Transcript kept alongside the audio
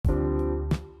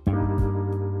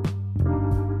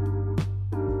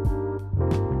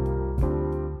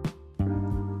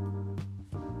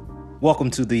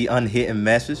Welcome to the Unhidden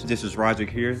Message. This is Roger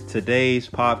here. Today's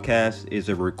podcast is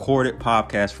a recorded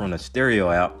podcast from the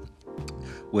Stereo app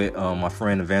with my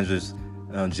friend Evangelist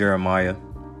Jeremiah.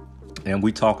 And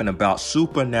we're talking about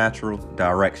supernatural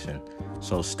direction.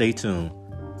 So stay tuned.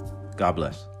 God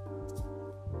bless.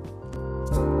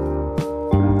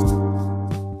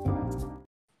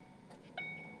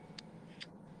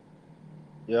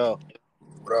 Yo,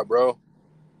 What up, bro?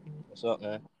 what's up,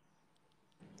 man?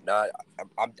 Nah,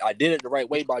 I did it the right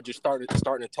way by just starting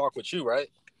to talk with you, right?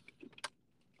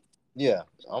 Yeah,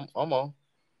 I'm on.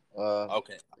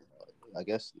 Okay. I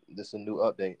guess this is a new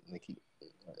update. I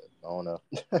don't know.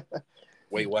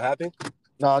 Wait, what happened?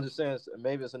 No, I'm just saying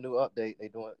maybe it's a new update. They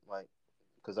doing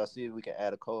because I see we can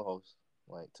add a co-host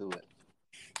to it.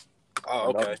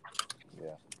 Oh, okay.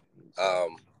 Yeah.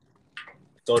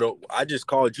 So I just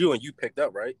called you and you picked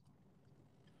up, right?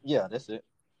 Yeah, that's it.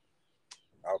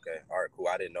 Okay. All right. Cool.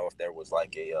 I didn't know if there was I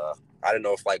didn't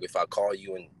know if I call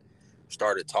you and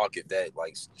started talking, if that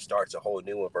starts a whole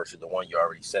new one versus the one you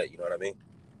already set. You know what I mean?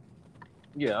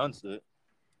 Yeah, I understood.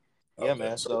 Yeah, Okay,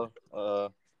 man. So,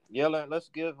 let's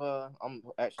give. I'm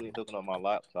actually hooking up my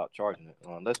laptop, charging it.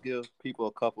 Let's give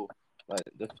people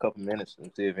just a couple minutes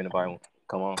and see if anybody will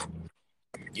come on.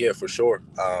 Yeah, for sure.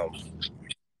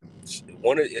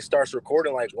 When it starts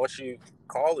recording, once you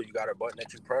call, or you got a button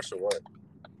that you press, or what?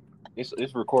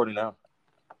 It's recording now.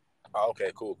 Oh,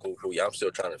 okay, cool. Yeah, I'm still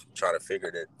trying to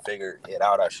figure it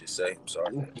out, I should say. I'm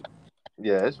sorry.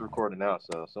 Yeah, it's recording now.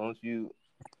 So as soon as you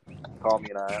call me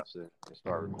and I answer, it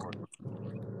start recording.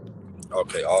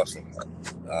 Okay, awesome.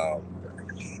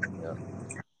 Yeah.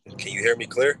 Can you hear me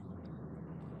clear?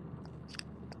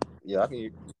 Yeah, I can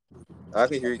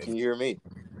hear you. Can you hear me?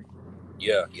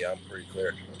 Yeah, I'm pretty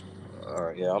clear. All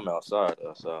right. Yeah, I'm outside,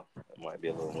 so it might be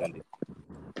a little windy.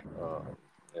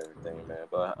 Everything, man.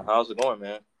 But how's it going,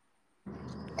 man?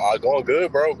 Going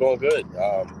good, bro. Going good.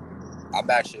 I'm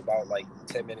actually about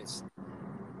 10 minutes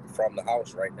from the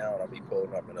house right now, and I'll be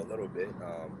pulling up in a little bit.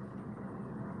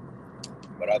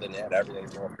 But other than that,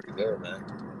 everything's going pretty good, man.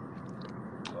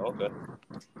 Okay.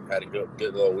 Had a good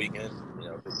little weekend.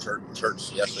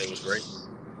 Church yesterday was great.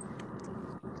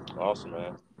 Awesome,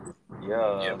 man.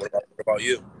 Yeah. Yeah. What about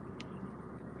you?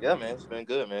 Yeah, man. It's been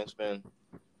good, man. It's been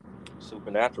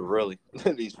supernatural, really,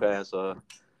 these past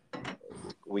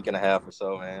week and a half or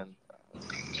so, man.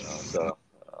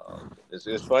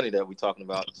 It's funny that we're talking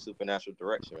about supernatural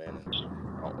direction, man. And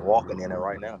I'm walking in it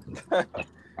right now.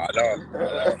 I know.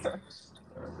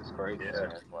 It's crazy, Yeah.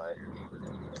 man.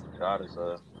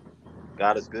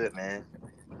 God is good, man.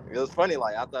 It was funny,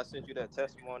 after I sent you that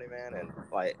testimony, man, and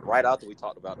right after we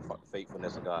talked about the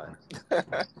faithfulness of God.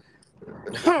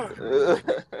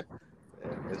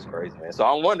 It's crazy, man. So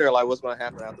I'm wondering, what's going to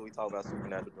happen after we talk about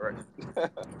supernatural direction.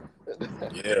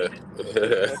 Yeah.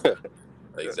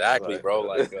 Exactly,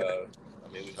 bro.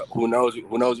 Who knows?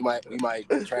 We might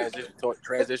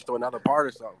transition to another part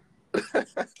or something.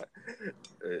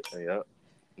 Yeah,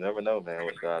 never know, man,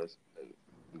 what God is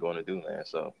going to do, man.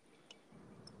 So,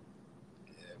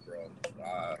 yeah, bro.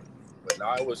 But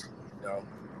no, it was,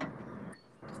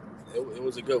 it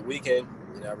was a good weekend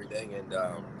and everything. And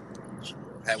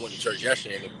I went to church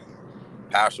yesterday, and the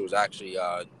pastor was actually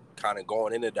kind of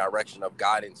going in the direction of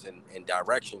guidance and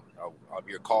direction of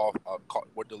your call,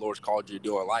 what the Lord's called you to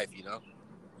do in life,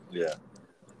 Yeah.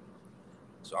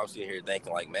 So I'm sitting here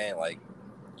thinking, man,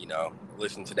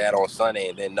 listen to that on Sunday,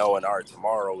 and then knowing, all right,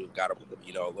 tomorrow we've got a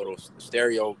little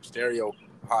stereo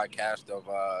podcast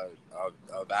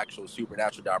of actual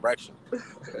supernatural direction.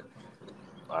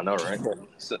 I know, right?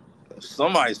 So,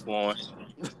 somebody's flowing.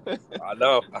 I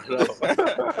know.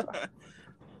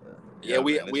 Yeah,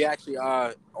 we actually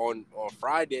on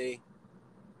Friday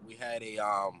we had a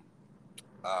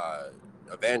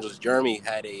Evangelist Jeremy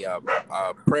had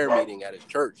a prayer meeting at his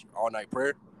church, all night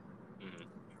prayer. Mm-hmm.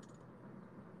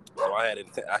 So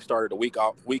I started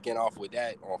the weekend off with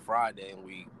that on Friday, and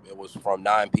it was from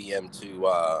 9 p.m.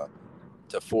 to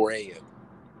 4 a.m.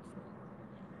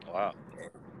 Wow.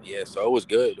 Yeah, so it was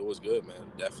good. It was good,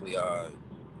 man. Definitely,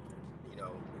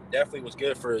 definitely was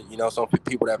good for some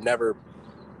people that have never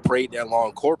prayed that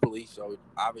long corporately. So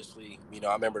obviously,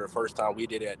 I remember the first time we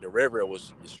did it at the river, it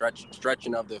was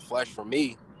stretching of the flesh for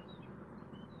me.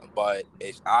 But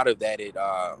it's out of that, it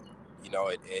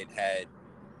had,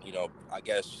 I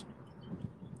guess,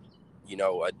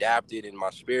 adapted, and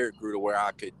my spirit grew to where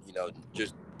I could,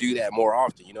 just do that more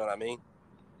often. You know what I mean?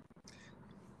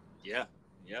 Yeah,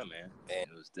 man. And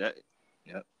it was that.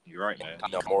 Yep, you're right, man.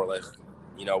 More or less,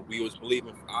 we was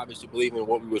obviously believing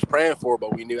what we was praying for,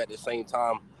 but we knew at the same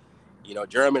time,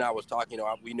 Jeremy and I was talking,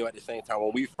 we knew at the same time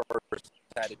when we first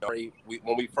had to pray.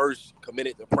 When we first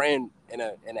committed to praying in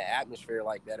an atmosphere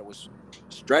like that, it was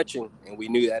stretching, and we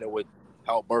knew that it would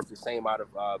help birth the same out of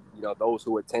those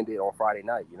who attended on Friday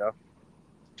night.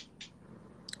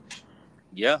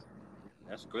 Yeah,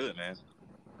 that's good, man.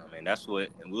 I mean, that's what,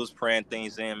 and we was praying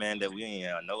things in, man, that we ain't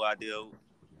had no idea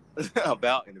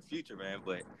about in the future, man.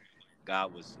 But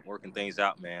God was working things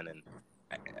out, man, and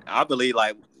I believe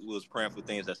like we was praying for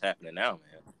things that's happening now,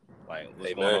 man. Like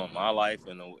what's going on in my life,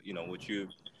 and what you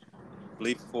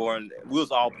believe for, and we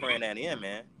was all praying that in,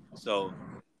 man. So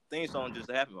things don't just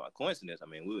happen by coincidence. I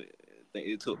mean,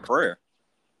 it took prayer,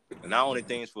 and not only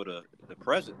things for the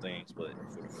present things, but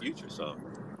for the future. So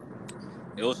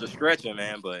it was a stretching,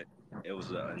 man, but it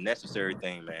was a necessary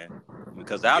thing, man.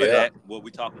 Because out of that, what we're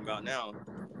talking about now,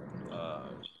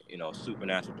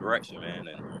 supernatural direction, man,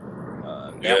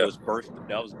 and that was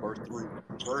birthed through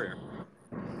prayer.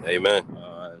 Amen.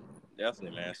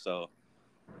 Definitely, man. So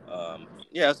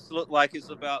it looked like it's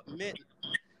about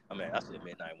I said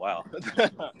midnight. Wow,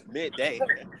 midday,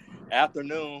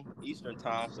 afternoon Eastern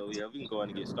time. So yeah, we can go ahead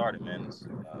and get started, man. It's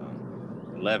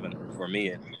 11 for me,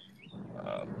 and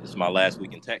it's my last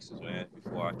week in Texas, man.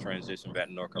 Before I transition back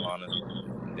to North Carolina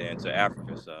and then to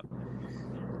Africa. So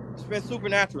it's been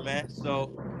supernatural, man.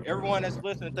 So everyone that's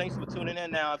listening, thanks for tuning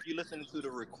in. Now, if you're listening to the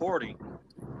recording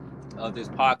of this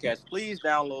podcast, please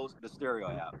download the Stereo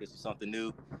app. This is something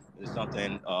new. It's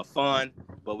something fun,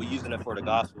 but we're using it for the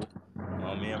gospel.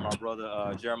 Me and my brother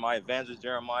Evangelist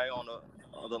Jeremiah, on the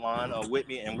other line with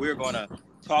me, and we're going to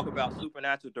talk about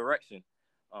supernatural direction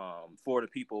for the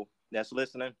people that's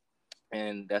listening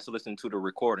and that's listening to the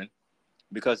recording,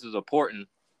 because it's important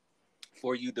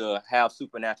for you to have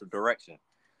supernatural direction.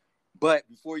 But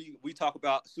before we talk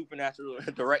about supernatural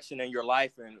direction in your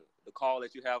life and the call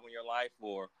that you have in your life,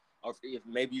 or if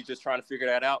maybe you're just trying to figure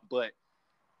that out. But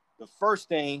the first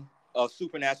thing of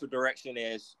supernatural direction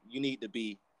is you need to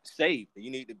be saved.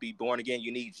 You need to be born again.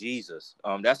 You need Jesus.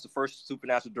 That's the first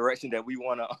supernatural direction that we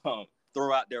want to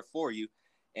throw out there for you.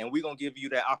 And we're going to give you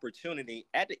that opportunity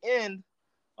at the end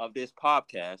of this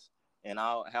podcast. And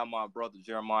I'll have my brother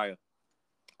Jeremiah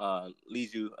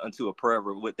lead you into a prayer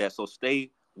with that. So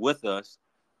stay with us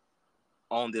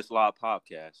on this live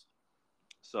podcast.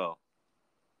 So,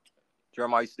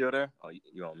 Jeremiah, you still there? Oh,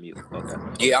 you're on mute.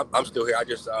 Okay. Yeah, I'm still here. I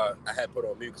just I had put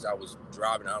on mute because I was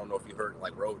driving. I don't know if you heard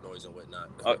like road noise and whatnot.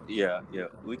 Oh yeah,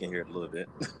 we can hear it a little bit.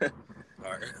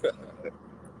 All right.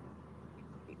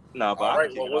 No, but all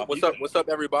right. Well, what's up,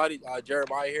 everybody?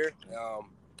 Jeremiah here.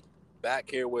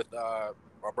 Back here with my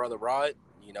brother Rod.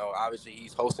 Obviously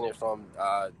he's hosting it from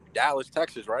Dallas,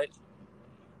 Texas, right?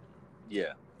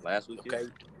 Yeah, last week. Okay.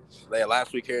 Yeah,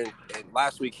 last week here, and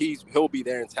last week he'll be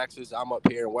there in Texas. I'm up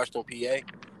here in Western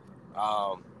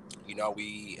PA.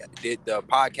 We did the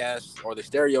podcast, or the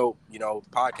stereo,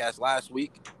 podcast last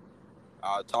week,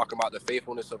 talking about the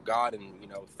faithfulness of God, and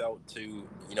felt to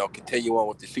continue on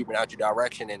with the supernatural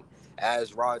direction. And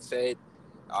as Rod said,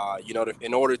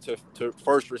 in order to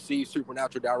first receive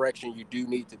supernatural direction, you do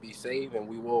need to be saved, and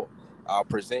we will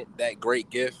present that great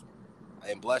gift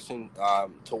and blessing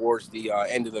towards the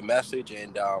end of the message.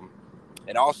 And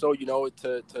also,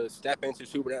 to step into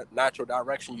supernatural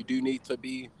direction, you do need to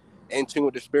be in tune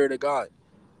with the Spirit of God.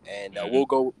 And we'll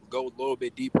go a little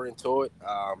bit deeper into it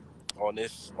on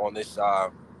this this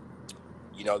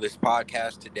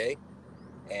podcast today.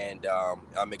 And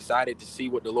I'm excited to see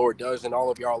what the Lord does in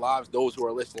all of your lives, those who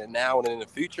are listening now and in the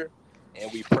future.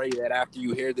 And we pray that after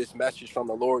you hear this message from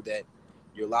the Lord, that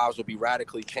your lives will be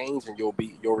radically changed, and you'll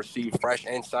receive fresh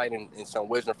insight and some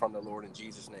wisdom from the Lord, in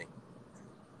Jesus' name.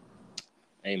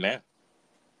 Amen.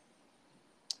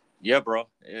 Yeah, bro.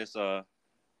 It's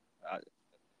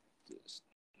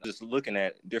just looking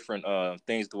at different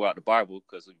things throughout the Bible,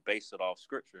 because we base it off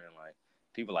scripture, and like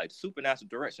people like supernatural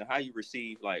direction. How you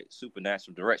receive like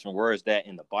supernatural direction? Where is that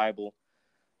in the Bible?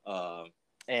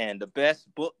 And the best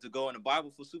book to go in the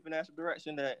Bible for supernatural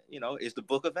direction, that is the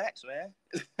Book of Acts, man.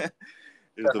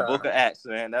 It's the Book of Acts,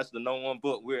 man. That's the number one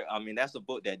book. That's a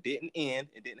book that didn't end.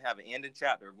 It didn't have an ending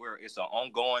chapter. Where it's an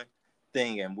ongoing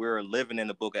thing, and we're living in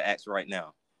the Book of Acts right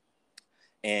now.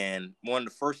 And one of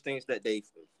the first things that they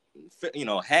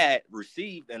had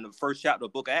received in the first chapter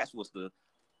of the Book of Acts was the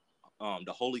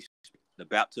Holy Spirit, the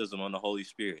baptism on the Holy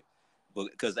Spirit.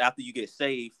 Because after you get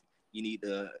saved, you need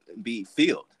to be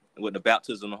filled with the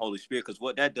baptism of the Holy Spirit. Because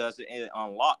what that does, it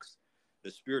unlocks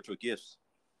the spiritual gifts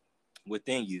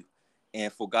within you,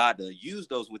 and for God to use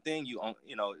those within you,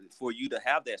 for you to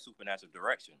have that supernatural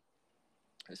direction.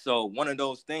 So one of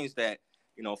those things that,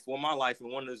 for my life, and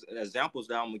one of the examples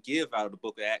that I'm going to give out of the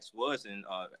Book of Acts was in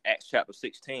Acts chapter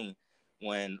 16,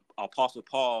 when Apostle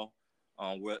Paul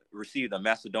received a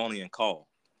Macedonian call.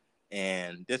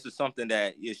 And this is something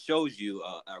that it shows you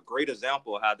a great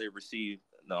example of how they received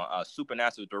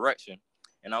supernatural direction.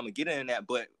 And I'm gonna get into that,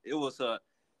 but it was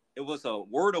a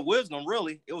word of wisdom.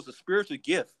 Really, it was a spiritual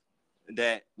gift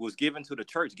that was given to the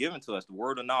church, given to us: the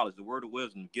word of knowledge, the word of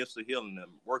wisdom, the gifts of healing, the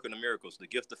working of miracles, the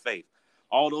gift of faith.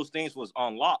 All those things was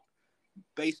unlocked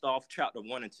based off chapter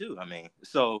 1 and 2. I mean,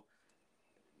 so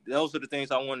those are the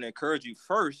things I want to encourage you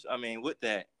first. I mean, with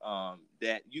that,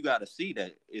 that you got to see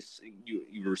that it's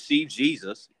you receive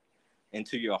Jesus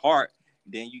into your heart,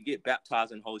 then you get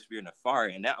baptized in the Holy Spirit and the fire,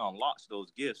 and that unlocks those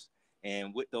gifts.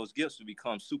 And with those gifts, it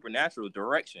becomes supernatural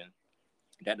direction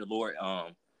that the Lord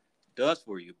does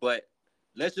for you. But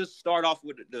let's just start off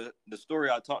with the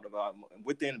story I talked about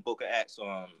within the book of Acts,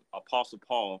 Apostle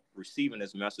Paul receiving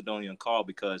this Macedonian call,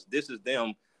 because this is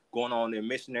them going on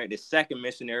their second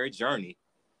missionary journey.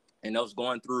 And I was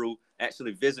going through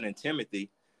actually visiting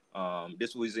Timothy.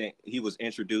 He was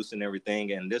introduced and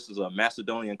everything. And this is a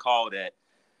Macedonian call that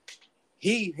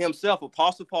he himself,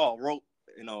 Apostle Paul, wrote,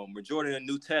 majority of the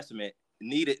New Testament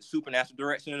needed supernatural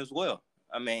direction as well.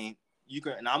 I mean,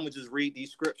 and I'm going to just read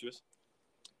these scriptures,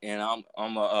 and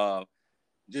I'm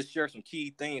just share some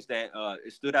key things that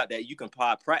it stood out that you can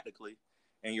apply practically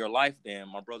in your life. Then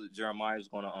my brother Jeremiah is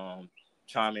going to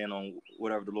chime in on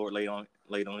whatever the Lord laid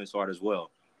on his heart as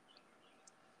well.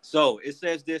 So it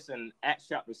says this in Acts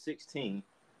chapter 16,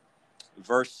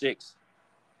 verse 6.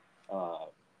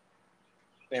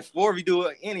 And before we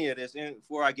do any of this, and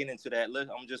before I get into that,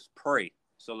 I'm just pray.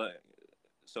 So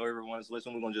everyone's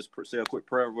listening. We're going to just say a quick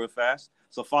prayer real fast.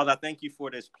 So, Father, I thank you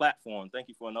for this platform. Thank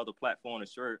you for another platform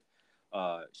to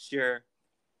share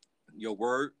your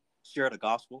word, share the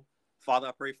gospel. Father,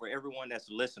 I pray for everyone that's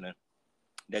listening,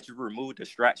 that you remove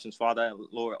distractions. Father,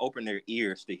 Lord, open their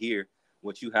ears to hear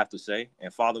what you have to say.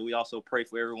 And Father, we also pray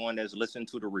for everyone that's listening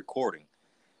to the recording,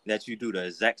 that you do the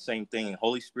exact same thing.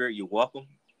 Holy Spirit, you're welcome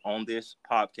on this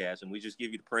podcast, and we just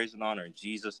give you the praise and honor in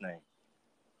Jesus' name.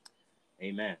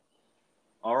 Amen.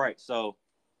 All right, so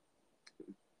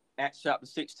Acts chapter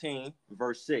 16,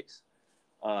 verse 6.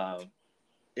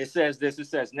 It says this. It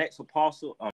says, next Paul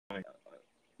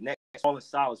and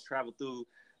Silas traveled through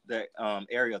the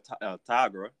area of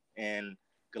Tigre and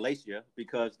Galatia,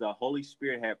 because the Holy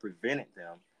Spirit had prevented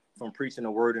them from preaching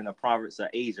the word in the province of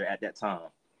Asia at that time.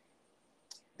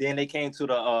 Then they came to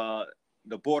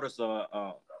the borders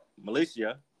of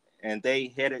Militia, and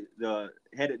they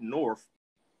headed north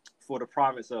for the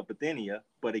province of Bithynia.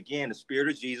 But again, the Spirit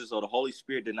of Jesus, or the Holy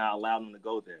Spirit, did not allow them to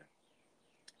go there.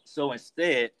 So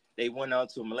instead, they went on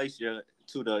to Militia,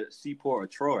 to the seaport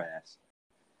of Troas.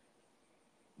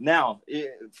 Now,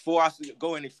 before I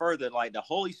go any further, like the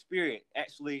Holy Spirit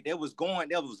actually, they was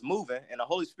moving, and the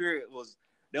Holy Spirit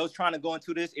they was trying to go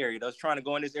into this area. They was trying to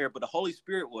go in this area, but the Holy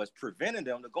Spirit was preventing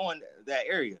them to go in that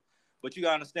area. But you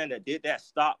gotta understand that, did that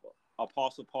stop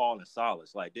Apostle Paul and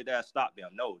Silas? Like, did that stop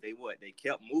them? No, they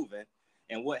kept moving.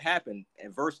 And what happened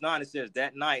in verse 9, it says,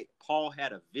 that night Paul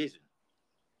had a vision,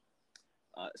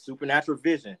 supernatural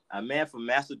vision. A man from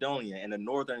Macedonia in the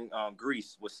northern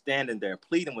Greece was standing there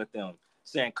pleading with them,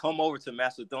 saying, come over to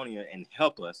Macedonia and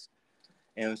help us.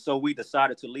 And so we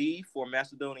decided to leave for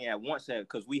Macedonia at once,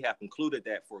 because we have concluded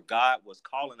that for God was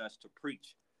calling us to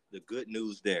preach the good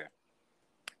news there.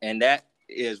 And that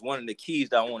is one of the keys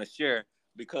that I want to share,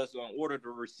 because in order to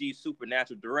receive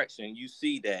supernatural direction, you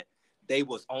see that they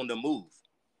was on the move.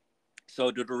 So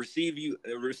to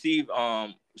receive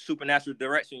supernatural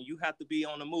direction, you have to be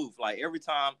on the move. Like every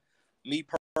time me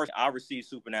personally, I received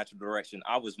supernatural direction,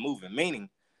 I was moving, meaning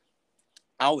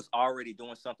I was already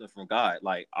doing something from God.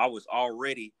 Like I was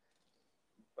already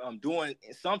doing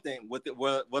something with it,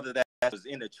 whether that was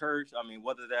in the church. I mean,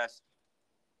 whether that's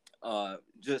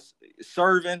just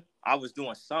serving, I was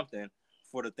doing something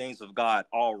for the things of God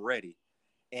already.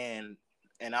 And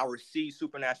I received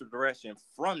supernatural direction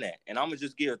from that. And I'm going to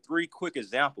just give 3 quick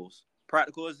examples,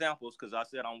 practical examples, because I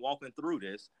said I'm walking through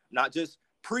this, not just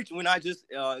preaching. We're not just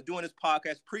doing this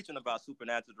podcast preaching about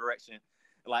supernatural direction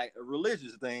like a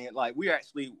religious thing. Like we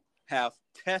actually have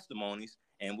testimonies,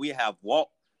 and we have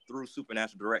walked through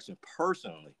supernatural direction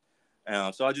personally.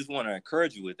 So I just want to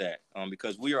encourage you with that,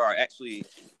 because we are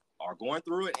going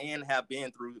through it and have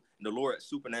been through the Lord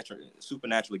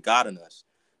supernaturally guiding us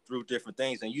through different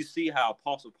things. And you see how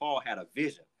Apostle Paul had a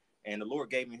vision, and the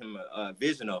Lord gave him a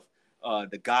vision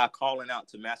of the guy calling out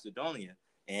to Macedonia,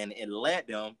 and it led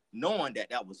them knowing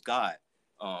that was God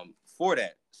for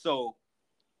that. So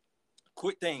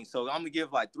quick things. So I'm gonna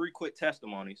give like 3 quick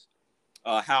testimonies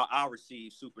how I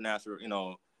received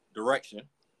supernatural, direction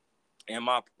in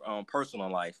my personal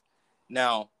life.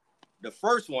 Now, the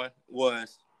first one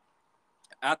was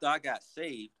after I got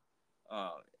saved,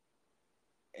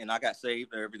 and I got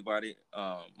saved, everybody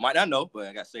might not know, but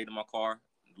I got saved in my car.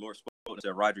 The Lord spoke and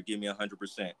said, Roger, give me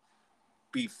 100%.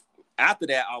 After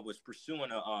that, I was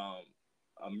pursuing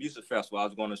a music festival. I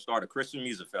was going to start a Christian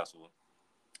music festival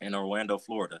in Orlando,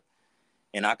 Florida.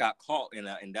 And I got caught,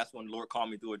 and that's when the Lord called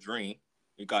me through a dream.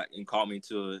 He called me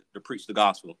to preach the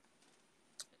gospel.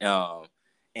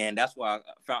 And that's why I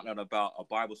found out about a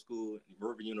Bible school,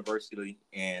 River University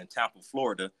in Tampa,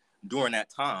 Florida, during that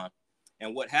time.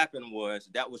 And what happened was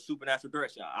that was supernatural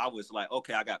direction. I was like,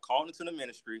 okay, I got called into the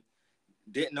ministry,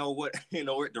 didn't know what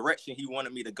what direction he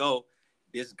wanted me to go.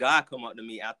 This guy come up to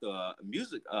me after a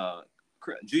music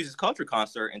Jesus Culture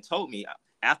concert and told me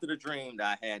after the dream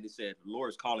that I had, he said, the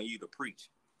Lord is calling you to preach,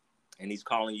 and he's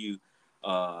calling you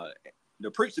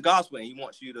to preach the gospel, and he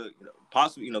wants you to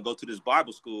possibly go to this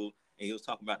Bible school. And he was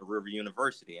talking about the River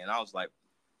University, and I was like,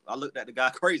 I looked at the guy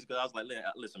crazy because I was like,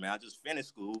 listen, man, I just finished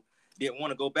school, didn't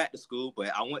want to go back to school,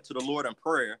 but I went to the Lord in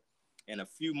prayer, and a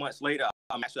few months later,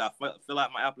 I fill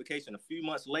out my application. A few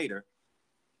months later,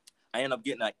 I ended up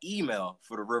getting an email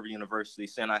for the River University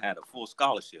saying I had a full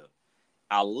scholarship.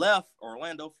 I left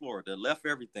Orlando, Florida, left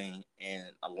everything, and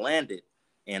I landed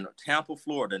in Tampa,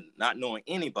 Florida, not knowing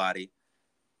anybody.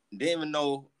 Didn't even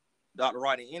know Dr.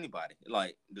 Writing anybody.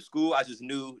 Like the school, I just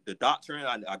knew the doctrine.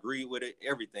 I agreed with it,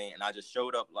 everything, and I just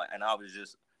showed up and I was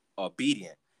just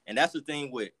obedient. And that's the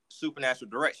thing with supernatural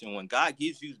direction. When God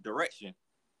gives you direction,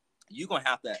 you're gonna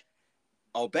have to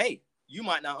obey. You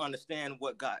might not understand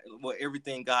what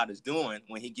everything God is doing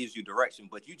when He gives you direction,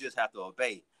 but you just have to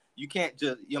obey. You can't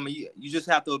just, you just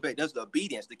have to obey. That's the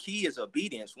obedience. The key is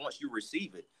obedience. Once you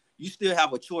receive it, you still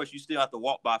have a choice. You still have to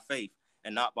walk by faith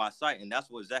and not by sight. And that's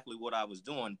exactly what I was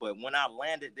doing. But when I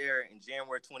landed there in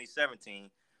January 2017,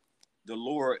 the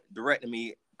Lord directed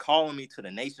me, calling me to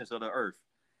the nations of the earth.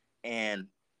 And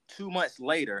 2 months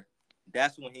later,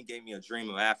 that's when He gave me a dream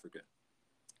of Africa.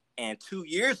 And 2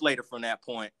 years later from that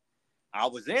point, I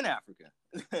was in Africa.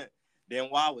 Then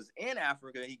while I was in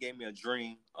Africa, He gave me a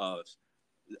dream of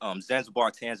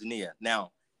Zanzibar, Tanzania.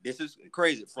 Now, this is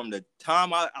crazy. From the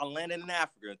time I landed in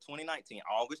Africa in 2019,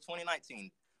 August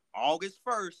 2019, August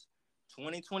 1st,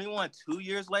 2021, 2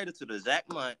 years later to the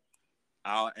exact month,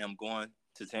 I am going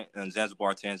to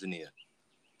Zanzibar, Tanzania.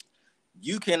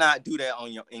 You cannot do that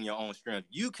in your own strength.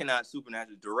 You cannot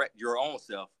supernaturally direct your own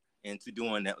self into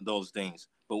doing those things.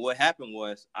 But what happened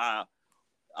was I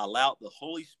allowed the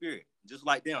Holy Spirit, just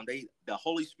like them, the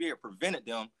Holy Spirit prevented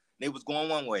them. They was going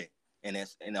one way, and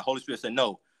the Holy Spirit said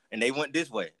no, and they went this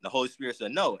way. The Holy Spirit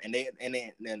said no, and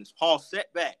then Paul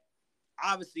sat back.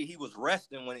 Obviously, he was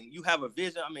resting. When you have a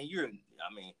vision, you're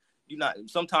not.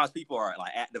 Sometimes people are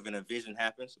like active and a vision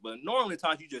happens, but normally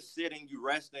times you just sitting, you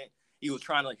resting. He was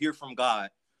trying to hear from God,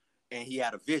 and he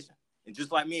had a vision. And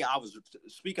just like me, I was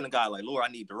speaking to God like, Lord,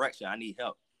 I need direction, I need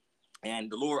help. And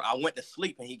the Lord, I went to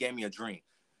sleep, and He gave me a dream,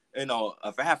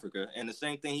 of Africa. And the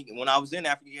same thing, when I was in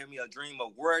Africa, He gave me a dream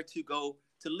of where to go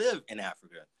to live in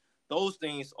Africa. Those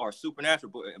things are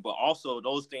supernatural, but also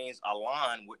those things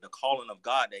align with the calling of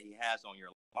God that He has on your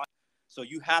life. So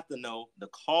you have to know the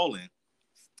calling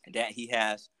that He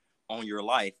has on your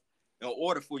life in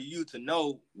order for you to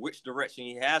know which direction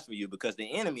He has for you, because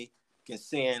the enemy can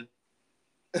send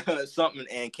something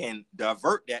and can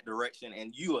divert that direction,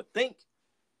 and you will think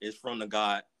it's from the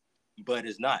God, but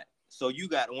it's not. So you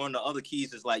got one of the other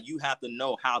keys is like you have to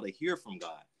know how to hear from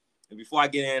God. And before I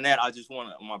get into that, I just want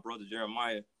my brother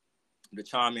Jeremiah to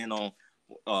chime in on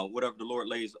whatever the Lord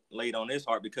laid on his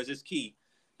heart, because it's key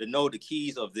to know the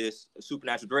keys of this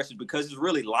supernatural direction, because it's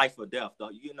really life or death.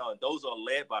 Those are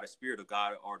led by the Spirit of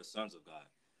God or the sons of God.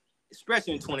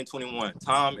 Especially in 2021,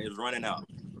 time is running out,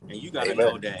 and you got to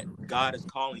know that God is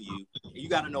calling you, and you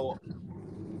got to know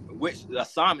which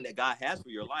assignment that God has for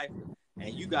your life,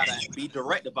 and you got to be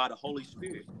directed by the Holy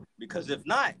Spirit. Because if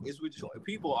not,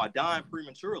 people are dying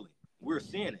prematurely. We're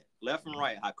seeing it left and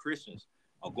right, how Christians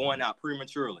are going out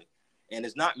prematurely. And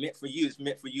it's not meant for you. It's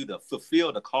meant for you to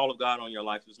fulfill the call of God on your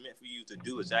life. It's meant for you to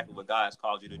do exactly what God has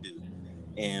called you to do.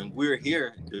 And we're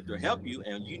here to help you,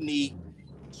 and you need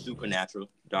supernatural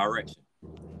direction.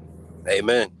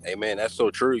 Amen. Amen. That's so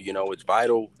true. It's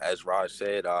vital, as Raj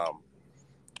said,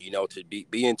 to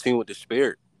be in tune with the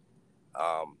Spirit,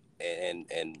 and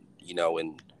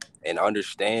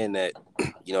understand that,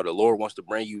 the Lord wants to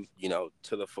bring you,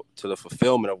 to the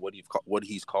fulfillment of what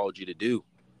He's called you to do,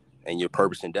 and your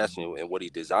purpose and destiny, and what He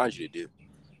designed you to do.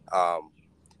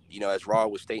 As Raj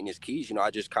was stating his keys,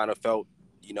 I just kind of felt,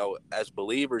 as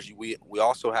believers, we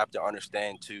also have to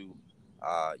understand to,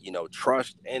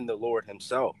 trust in the Lord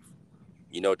Himself.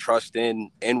 Trust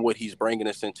in what He's bringing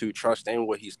us into, trust in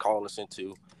what He's calling us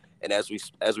into, And as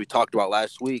we talked about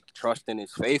last week, trust in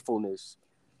his faithfulness,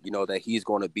 that he's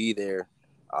going to be there.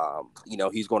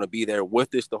 He's going to be there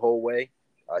with us the whole way.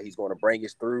 He's going to bring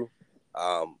us through,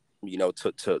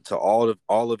 to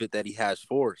all of it that he has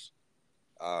for us.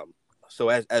 So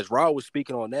as Rod was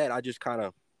speaking on that, I just kind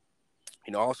of,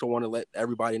 also want to let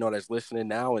everybody know that's listening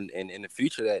now and in the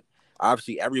future that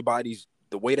obviously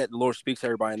the way that the Lord speaks to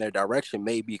everybody in their direction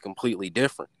may be completely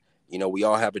different. We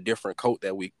all have a different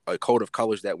a coat of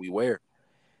colors that we wear.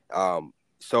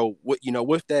 So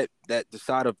with that the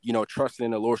side of, trusting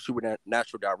in the Lord's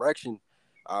supernatural direction,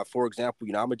 for example,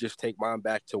 I'm gonna just take mine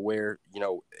back to where,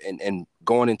 and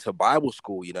going into Bible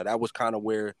school, that was kind of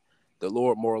where the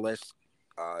Lord more or less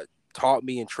taught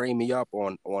me and trained me up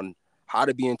on how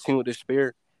to be in tune with the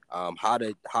Spirit, how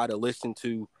to listen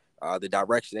to the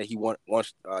direction that He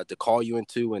wants to call you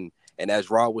into, and as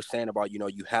Rod was saying about,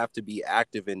 you have to be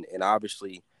active and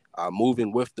obviously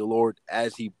moving with the Lord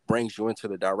as He brings you into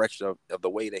the direction of the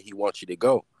way that He wants you to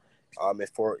go. And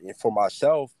for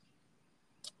myself,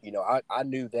 I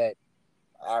knew that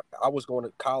I was going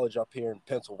to college up here in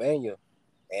Pennsylvania,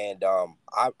 and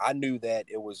I knew that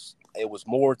it was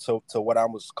more to what I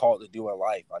was called to do in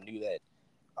life. I knew that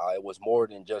it was more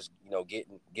than just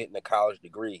getting a college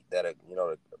degree. That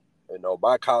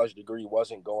my college degree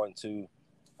wasn't going to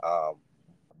um,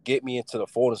 get me into the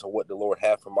fullness of what the Lord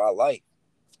had for my life.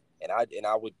 And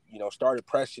I would started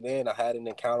pressing in. I had an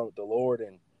encounter with the Lord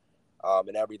and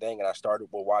everything, and I started to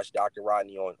watch Dr.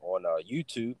 Rodney on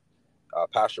YouTube,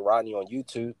 Pastor Rodney on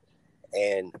YouTube,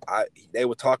 and they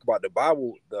would talk about the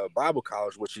Bible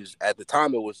college, which is at the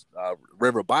time it was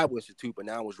River Bible Institute, but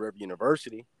now it was River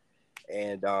University.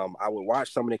 And I would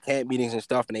watch some of the camp meetings and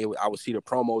stuff, and I would see the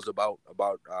promos about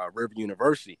River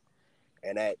University,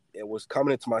 and that it was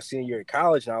coming into my senior year of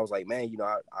college, and I was like, man,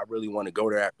 I really want to go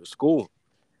there after school.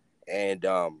 And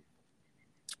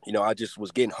I just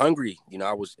was getting hungry.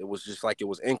 It was just like it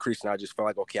was increasing. I just felt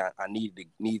like, okay, I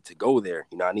need to go there.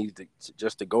 I needed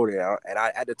to go there. And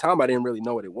at the time I didn't really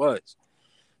know what it was.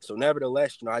 So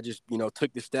nevertheless, I just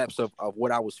took the steps of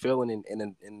what I was feeling,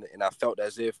 and I felt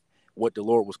as if what the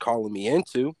Lord was calling me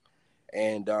into.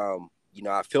 And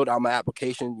I filled out my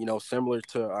application, similar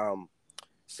to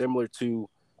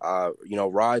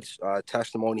Rod's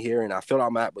testimony here, and I filled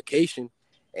out my application.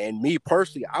 And me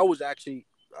personally, I was actually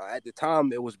at the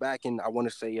time, it was back in, I want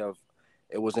to say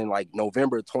it was in like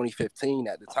November 2015.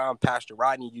 At the time, Pastor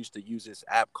Rodney used to use this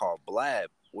app called Blab,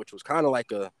 which was kind of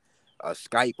like a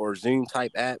Skype or Zoom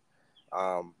type app,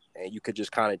 and you could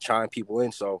just kind of chime people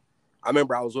in. So I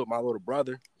remember I was with my little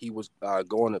brother. He was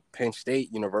going to Penn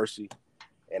State University,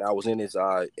 and I was in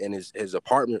his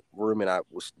apartment room, and I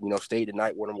was stayed the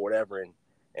night with him, or whatever,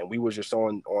 and we was just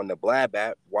on the Blab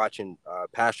app watching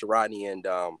Pastor Rodney and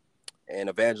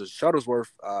Evangelist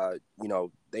Shuttlesworth.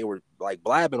 They were like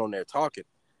blabbing on there talking,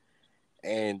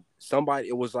 and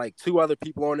it was like two other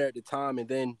people on there at the time, and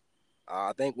then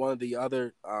I think one of the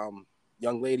other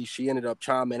young ladies, she ended up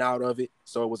chiming out of it,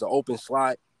 so it was an open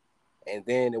slot. And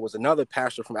then it was another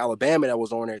pastor from Alabama that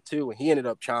was on there too, and he ended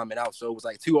up chiming out. So it was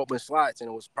like two open slots, and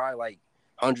it was probably like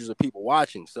hundreds of people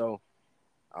watching. So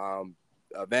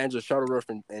Evangelist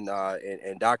Shuttlesworth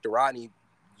and Dr. Rodney,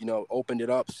 opened it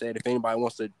up, said if anybody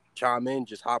wants to chime in,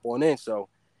 just hop on in. So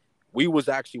we was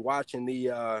actually watching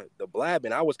the Blab,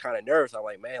 and I was kind of nervous. I'm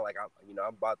like, man, like I'm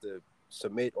about to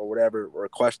submit or whatever,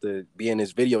 request to be in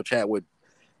this video chat with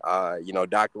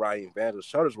Dr. Rodney and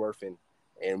Evangelist Shuttlesworth,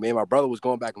 and me and my brother was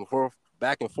going back and forth,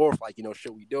 like,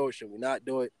 should we do it? Should we not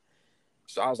do it?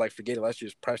 So I was like, forget it. Let's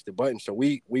just press the button. So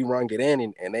we rung it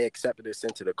in, and they accepted us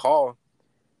into the call.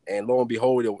 And lo and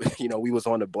behold, we was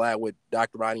on the Blab with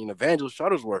Dr. Rodney and Evangelist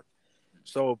Shuttlesworth.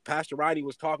 So Pastor Rodney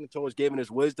was talking to us, giving us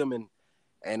wisdom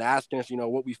and asking us,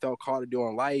 what we felt called to do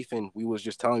in life. And we was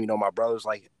just telling, my brother's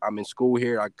like, I'm in school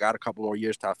here. I got a couple more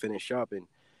years to finish up. And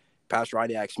Pastor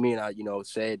Rodney asked me, and I,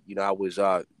 said, I was,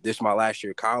 this is my last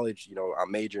year of college,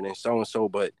 I'm majoring in so-and-so,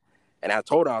 and I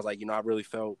told her, I was like, I really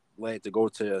felt led to go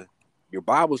to your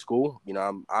Bible school.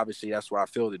 I'm obviously, that's what I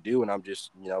feel to do. And I'm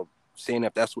just, seeing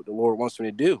if that's what the Lord wants me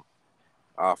to do,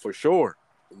 for sure,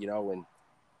 and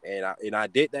I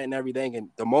did that and everything. And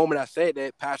the moment I said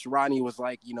that, Pastor Rodney was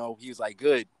like, he was like,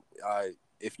 good.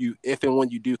 If and when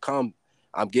you do come,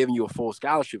 I'm giving you a full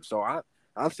scholarship. So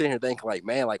I'm sitting here thinking like,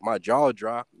 man, like my jaw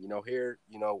dropped, here,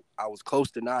 I was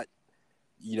close to not,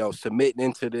 submitting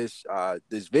into this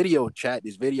video chat,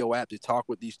 this video app to talk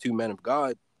with these two men of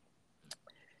God.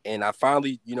 And I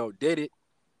finally, did it.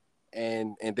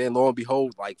 And then lo and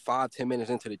behold, like 5-10 minutes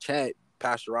into the chat,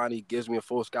 Pastor Ronnie gives me a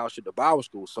full scholarship to Bible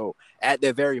school. So at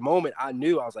that very moment, I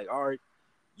knew, I was like, all right,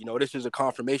 this is a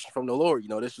confirmation from the Lord.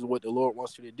 This is what the Lord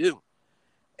wants you to do.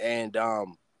 And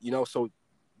so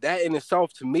that in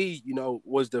itself to me,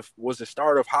 was the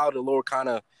start of how the Lord kind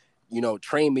of,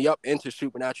 trained me up into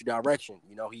supernatural direction.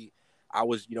 I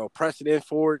was, pressing in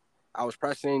for it. I was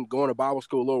pressing in, going to Bible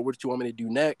school. Lord, what do you want me to do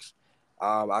next?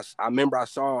 I remember I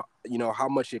saw, how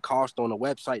much it cost on the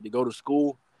website to go to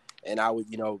school, and I would,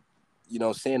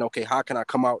 saying, okay, how can I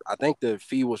come out? I think the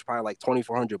fee was probably like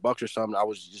 $2,400 or something. I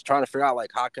was just trying to figure out,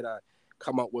 like, how could I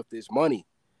come up with this money?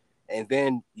 And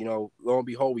then, lo and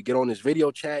behold, we get on this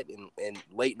video chat in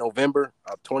late November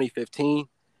of 2015,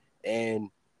 and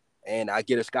I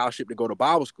get a scholarship to go to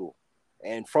Bible school.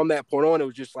 And from that point on, it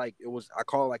was just like, I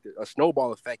call it like a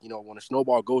snowball effect. When a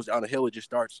snowball goes down the hill, it just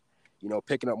starts,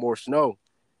 picking up more snow.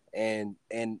 And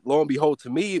lo and behold, to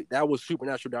me, that was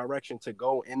supernatural direction to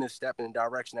go in and step in the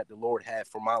direction that the Lord had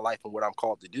for my life and what I'm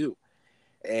called to do.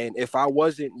 And if I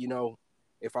wasn't in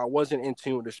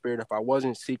tune with the Spirit, if I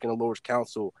wasn't seeking the Lord's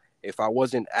counsel, if I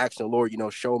wasn't asking the Lord,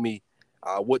 show me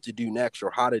what to do next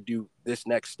or how to do this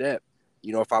next step,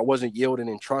 if I wasn't yielding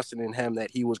and trusting in Him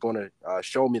that He was going to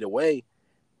show me the way,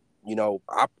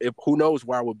 who knows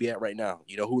where I would be at right now?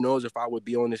 Who knows if I would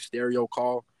be on this stereo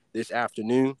call this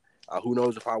afternoon? Who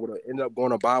knows if I would have ended up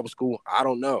going to Bible school? I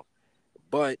don't know.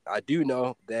 But I do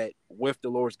know that with the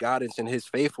Lord's guidance and His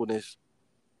faithfulness,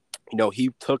 He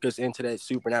took us into that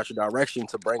supernatural direction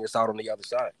to bring us out on the other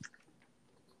side.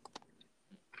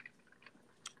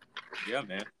 Yeah,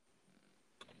 man.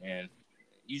 And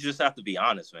you just have to be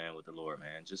honest, man, with the Lord,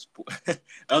 man.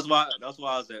 That's why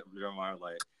I was at Jeremiah,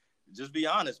 like, just be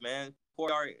honest, man.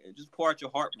 Just pour out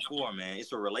your heart before Him, man.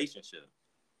 It's a relationship.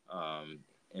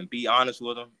 And be honest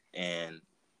with Him and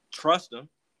trust Him.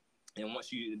 And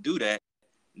once you do that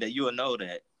you will know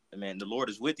that, man, the Lord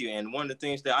is with you. And one of the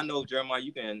things that I know, Jeremiah,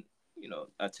 you can,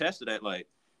 attest to that, like,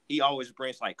 He always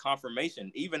brings, like,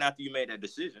 confirmation, even after you made that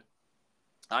decision.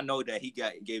 I know that He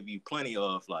gave you plenty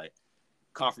of, like,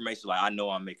 confirmation, like, I know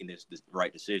I'm making this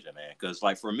right decision, man. Because,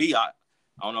 like, for me, I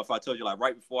don't know if I told you, like,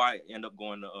 right before I end up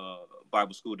going to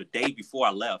Bible school, the day before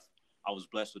I left, I was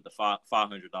blessed with the $500.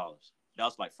 That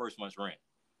was, like, first month's rent,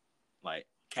 like,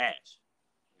 cash,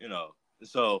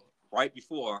 So right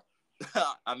before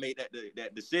I made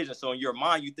that decision, so in your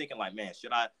mind, you thinking, like, man,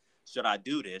 should I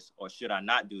do this or should I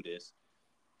not do this?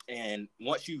 And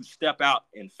once you step out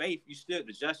in faith, you still,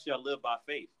 the just shall live by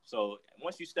faith. So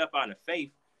once you step out in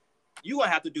faith, you're going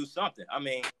to have to do something. I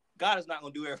mean, God is not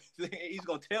going to do everything. He's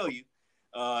going to tell you,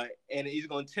 and He's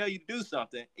going to tell you to do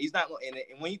something. He's not going,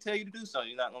 and when He tell you to do something,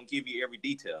 He's not going to give you every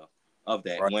detail of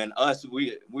that. Right. When us,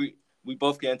 we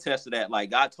both can attest to that. Like,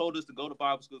 God told us to go to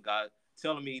Bible school. God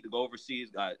telling me to go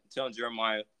overseas. God telling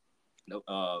Jeremiah to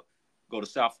go to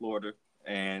South Florida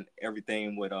and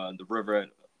everything with the river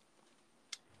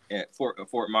at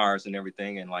Fort Myers and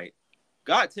everything. And, like,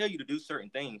 God tell you to do certain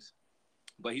things,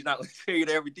 but He's not going to tell you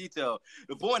every detail.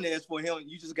 The point is, for Him,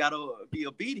 you just got to be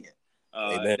obedient.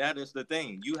 That is the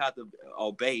thing. You have to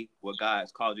obey what God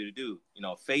has called you to do.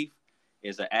 Faith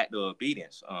is an act of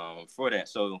obedience for that.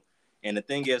 So, and the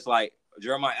thing is, like,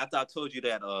 Jeremiah, after I told you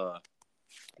that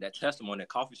that testimony, that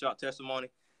coffee shop testimony,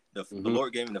 the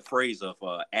Lord gave me the phrase of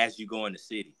as you go in the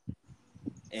city.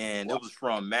 And it was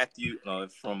from Matthew,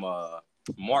 from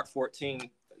Mark 14,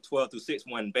 12 through 6,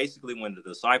 when the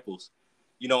disciples,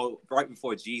 right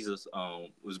before Jesus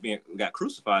got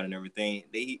crucified and everything,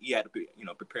 he had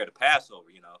to prepare the Passover,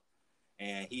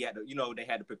 and he had to, they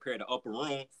had to prepare the upper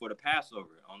room for the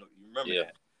Passover. I don't know if you remember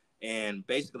that. And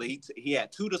basically he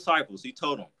had two disciples. He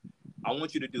told them, I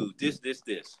want you to do this, this,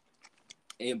 this.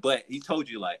 But he told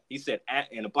you, like, he said,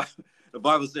 and the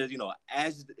Bible says,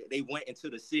 as they went into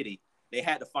the city, they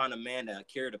had to find a man that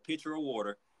carried a pitcher of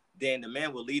water. Then the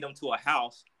man would lead them to a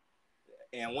house.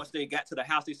 And once they got to the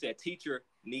house, he said, teacher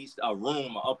needs a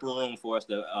room, an upper room for us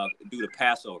to do the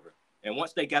Passover. And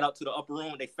once they got up to the upper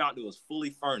room, they found it was fully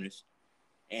furnished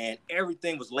and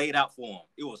everything was laid out for them.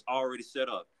 It was already set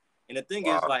up. And the thing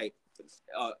is, like,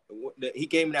 he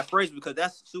gave me that phrase because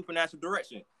that's supernatural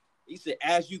direction. He said,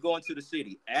 as you go into the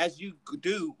city, as you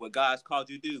do what God's called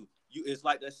you to do, it's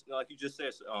like this, like you just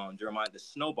said, Jeremiah, the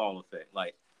snowball effect.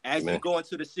 Like, as you go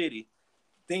into the city,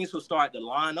 things will start to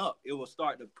line up. It will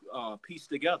start to piece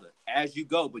together as you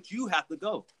go. But you have to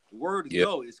go. The word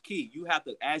go is key. You have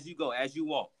to, as you go, as you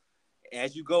walk,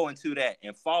 as you go into that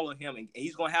and follow Him, and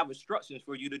He's going to have instructions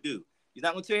for you to do. He's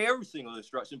not going to tell you every single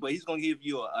instruction, but He's going to give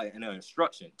you an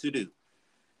instruction to do.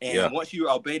 And once you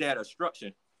obey that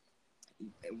instruction,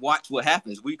 watch what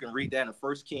happens. We can read that in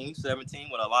 1 Kings 17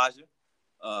 with Elijah.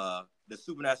 The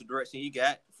supernatural direction he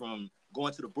got from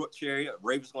going to the brook chariot.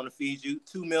 Raven's going to feed you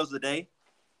 2 meals a day.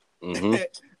 And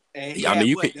I mean,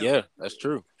 you could, that's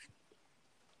true.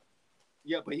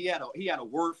 Yeah, but he had a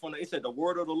word from it said the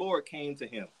word of the Lord came to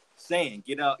him, saying,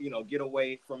 "Get out, get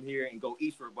away from here and go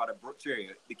eastward by the brook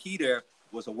chariot." The key there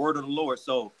was a word of the Lord.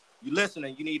 So you listen,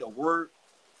 and you need a word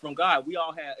from God. We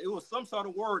all had it was some sort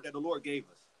of word that the Lord gave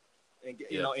us, and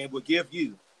and will give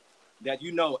you that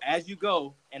as you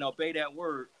go and obey that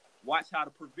word. Watch how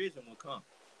the provision will come.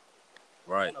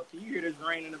 Right. Can you hear this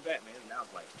rain in the back, man? Now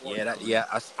it's like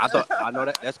I thought I know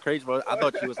that's crazy, bro. I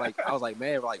thought you was like I was like,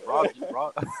 man, like bro. I was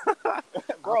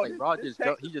like, bro,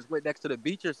 he just went next to the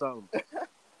beach or something.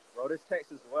 Bro, this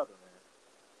Texas weather,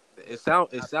 man. It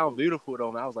sound beautiful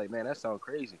though, man. I was like, man, that sounds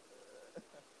crazy.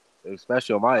 It was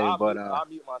special on my end, but I'll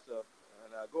mute myself.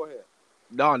 And, go ahead.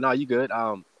 No, you good.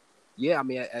 Yeah, I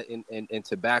mean, and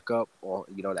to back up or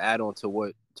to add on to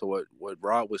what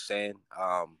Rod was saying,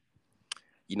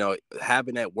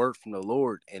 having that word from the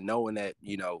Lord and knowing that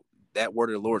that word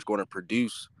of the Lord is going to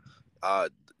produce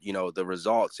the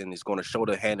results, and it's going to show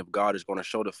the hand of God, it's going to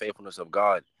show the faithfulness of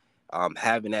God.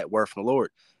 Having that word from the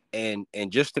Lord, and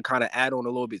just to kind of add on a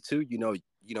little bit too,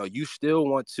 you still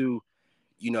want to,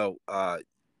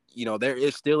 there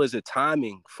is still is a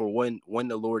timing for when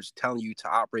the Lord's telling you to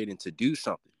operate and to do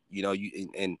something.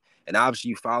 And obviously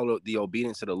you follow the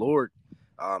obedience of the Lord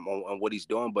on what He's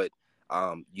doing, but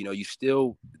you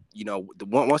still,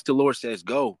 once the Lord says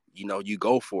go, you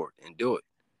go for it and do it.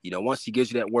 Once He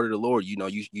gives you that word of the Lord,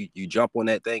 you jump on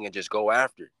that thing and just go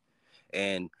after it.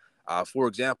 And for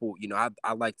example,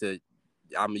 I like to,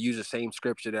 I'm gonna use the same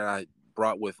scripture that I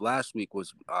brought with last week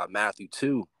was Matthew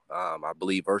 2, I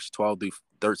believe verse 12 through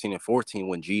 13 and 14,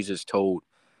 when Jesus told,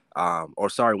 when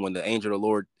the angel of the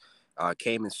Lord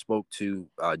came and spoke to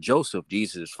Joseph,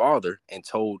 Jesus' father, and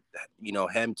told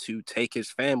him to take his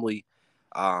family,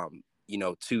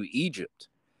 to Egypt.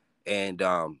 And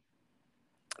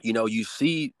you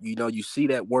see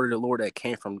that word of the Lord that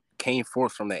came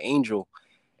forth from the angel,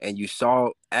 and you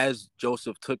saw as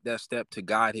Joseph took that step to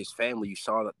guide his family, you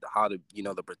saw how the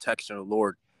protection of the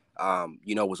Lord,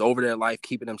 was over their life,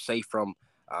 keeping them safe from,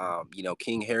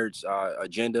 King Herod's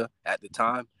agenda at the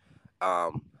time.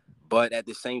 But at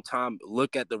the same time,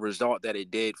 look at the result that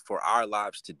it did for our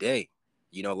lives today.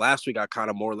 Last week I kind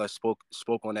of more or less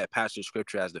spoke on that passage of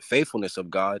scripture as the faithfulness of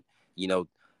God,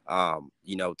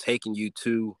 taking you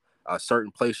to a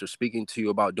certain place or speaking to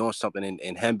you about doing something,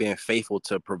 and him being faithful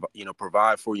to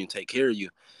provide for you and take care of you.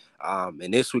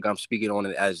 And this week I'm speaking on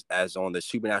it as on the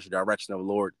supernatural direction of the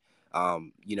Lord,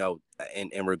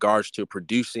 in regards to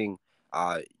producing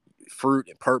fruit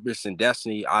and purpose and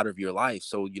destiny out of your life.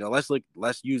 So,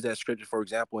 let's use that scripture, for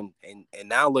example, and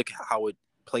now look how it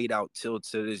played out till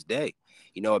to this day.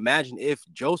 Imagine if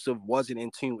Joseph wasn't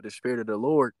in tune with the Spirit of the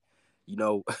Lord,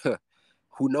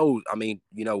 who knows? I mean,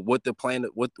 what the plan,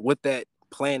 what that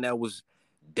plan that was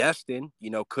destined,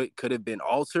 could have been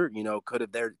altered.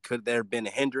 Could there have been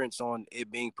a hindrance on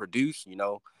it being produced?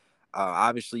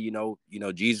 Obviously,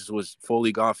 Jesus was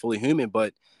fully God, fully human,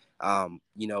 but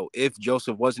if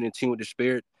Joseph wasn't in tune with the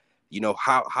Spirit,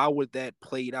 how would that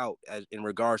played out as in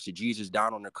regards to Jesus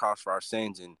down on the cross for our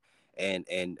sins, and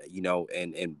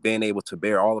being able to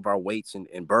bear all of our weights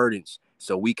and burdens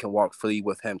so we can walk freely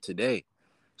with Him today.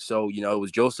 So, it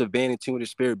was Joseph being in tune with the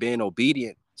Spirit, being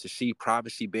obedient to see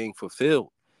prophecy being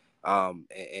fulfilled. And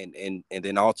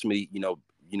then ultimately,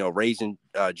 raising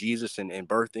Jesus and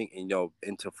birthing,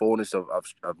 into fullness of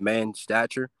man's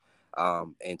stature,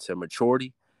 and to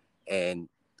maturity. And,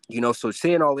 so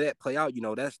seeing all that play out,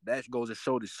 that goes to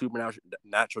show the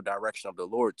supernatural direction of the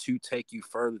Lord to take you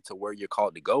further to where you're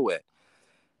called to go at.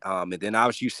 And then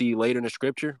obviously you see later in the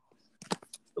scripture,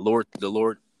 the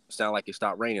Lord sound like it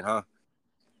stopped raining, huh?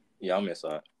 Yeah, I'm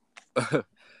inside.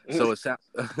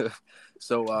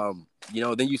 So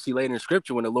then you see later in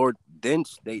scripture when the Lord then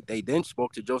they then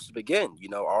spoke to Joseph again,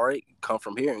 all right, come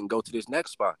from here and go to this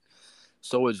next spot.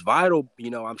 So it's vital,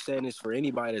 I'm saying this for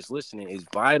anybody that's listening, it's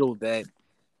vital that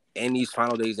in these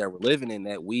final days that we're living in,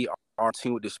 that we are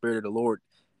tuned with the Spirit of the Lord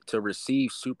to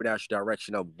receive supernatural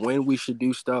direction of when we should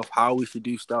do stuff, how we should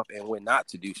do stuff, and when not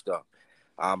to do stuff.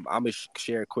 I'm gonna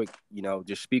share a quick,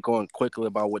 just speak on quickly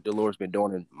about what the Lord's been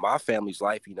doing in my family's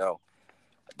life.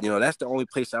 That's the only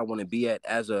place I want to be at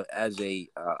as a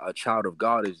child of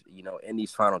God is, in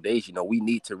these final days. We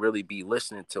need to really be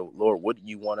listening to, Lord, what do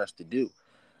you want us to do?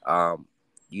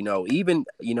 Even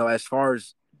as far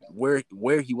as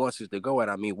where He wants us to go at.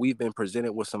 I mean, we've been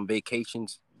presented with some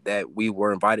vacations that we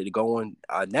were invited to go on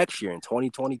next year in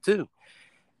 2022,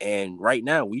 and right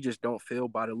now we just don't feel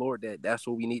by the Lord that that's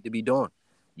what we need to be doing.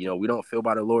 We don't feel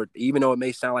by the Lord, even though it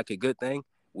may sound like a good thing.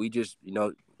 We just,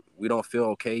 we don't feel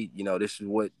okay. This is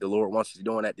what the Lord wants us to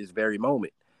doing at this very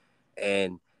moment.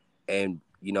 And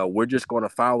we're just going to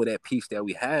follow that peace that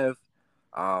we have,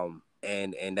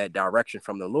 and that direction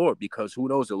from the Lord, because who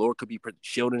knows, the Lord could be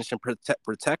shielding us and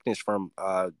protecting us from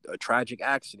a tragic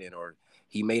accident, or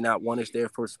he may not want us there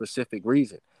for a specific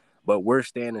reason. But we're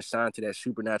staying assigned to that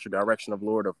supernatural direction of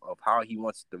Lord, of how he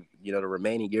wants the the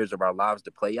remaining years of our lives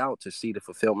to play out, to see the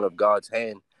fulfillment of God's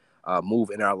hand move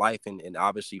in our life, and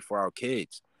obviously for our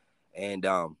kids. And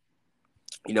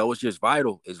it's just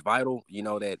vital. It's vital,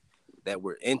 that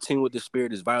we're in tune with the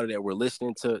Spirit. It's vital that we're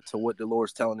listening to what the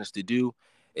Lord's telling us to do.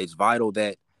 It's vital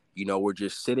that we're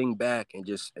just sitting back and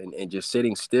just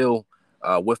sitting still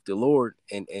with the Lord,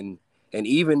 and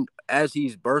even as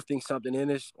He's birthing something in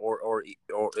us, or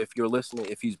if you're listening,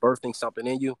 if He's birthing something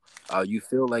in you, you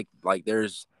feel like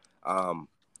there's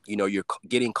you're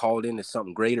getting called into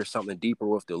something greater, something deeper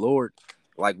with the Lord.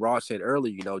 Like Ross said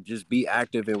earlier, just be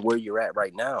active in where you're at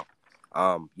right now.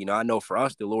 I know for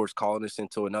us, the Lord's calling us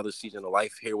into another season of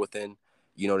life here within,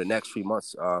 the next few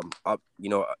months, up,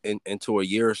 into a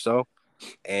year or so.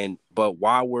 But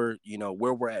while we're,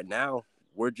 where we're at now,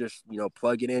 we're just,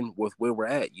 plugging in with where we're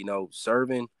at,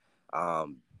 serving,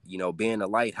 being a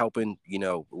light, helping,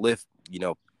 lift,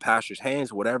 pastors'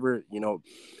 hands, whatever,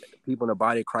 people in the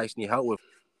body of Christ need help with.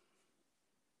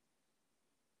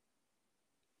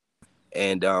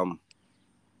 And I'm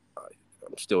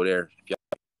still there.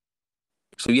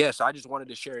 So yes, I just wanted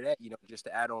to share that, just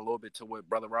to add on a little bit to what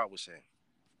Brother Rod was saying.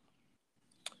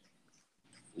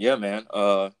 Yeah, man.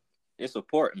 It's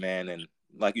important, man. And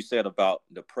like you said about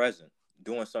the present,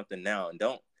 doing something now,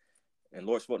 and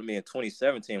Lord spoke to me in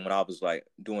 2017 when I was like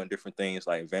doing different things,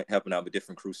 like helping out with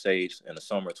different crusades in the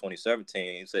summer of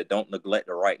 2017. He said, don't neglect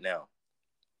the right now.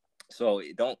 So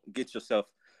don't get yourself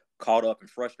caught up and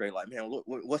frustrated. Like, man, look,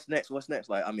 what's next? What's next?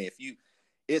 Like, I mean,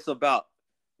 it's about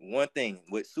one thing.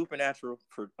 With supernatural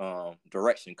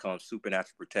direction comes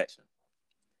supernatural protection.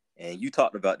 And you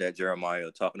talked about that,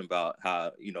 Jeremiah, talking about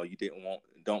how, you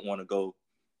don't want to go,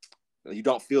 you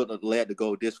don't feel led to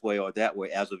go this way or that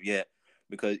way as of yet.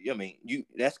 Because,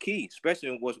 that's key,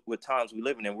 especially with times we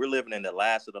live in. We're living in the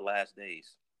last of the last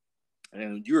days.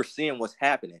 And you're seeing what's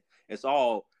happening. It's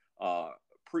all,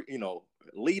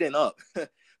 leading up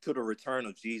to the return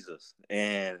of Jesus.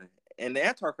 And the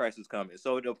Antichrist is coming.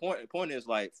 So the point is,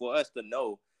 like, for us to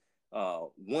know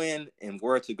when and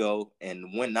where to go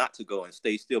and when not to go and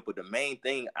stay still. But the main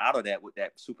thing out of that with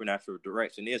that supernatural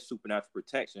direction is supernatural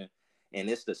protection, and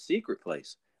it's the secret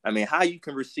place. I mean, how you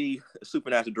can receive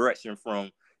supernatural direction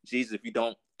from Jesus if you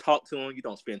don't talk to him, you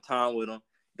don't spend time with him,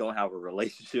 you don't have a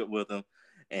relationship with him.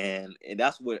 And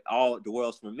that's what all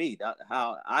dwells for me. That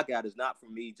how I got is not for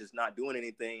me just not doing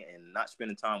anything and not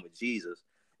spending time with Jesus,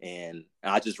 and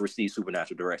I just receive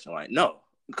supernatural direction. Like, no,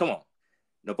 come on.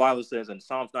 The Bible says in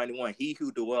Psalms 91, he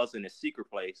who dwells in the secret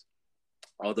place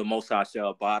of the Most High shall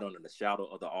abide under the shadow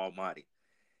of the Almighty.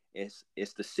 It's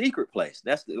the secret place.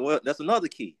 That's another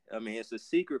key. I mean, it's the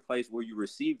secret place where you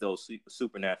receive those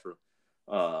supernatural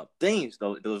things,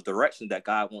 those directions that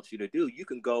God wants you to do. You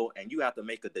can go and you have to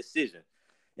make a decision.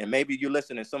 And maybe you're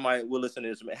listening, somebody will listen to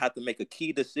this, have to make a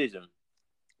key decision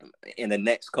in the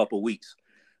next couple of weeks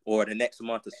or the next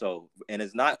month or so. And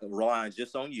it's not relying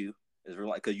just on you. It's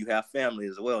because you have family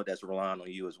as well that's relying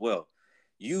on you as well.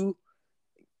 You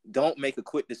don't make a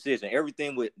quick decision.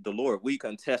 Everything with the Lord, we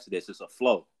contest this. It's a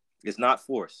flow. It's not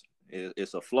force.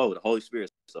 It's a flow. The Holy Spirit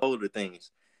is a flow of the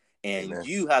things. And Amen.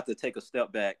 You have to take a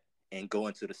step back and go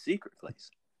into the secret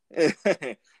place.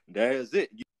 There's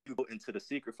it. You go into the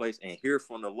secret place and hear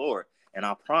from the Lord. And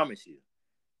I promise you,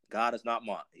 God is not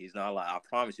mocked. He's not like, I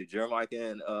promise you. Jeremiah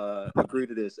can agree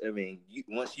to this. I mean,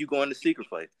 once you go in the secret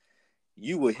place,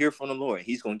 you will hear from the Lord.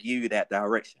 He's going to give you that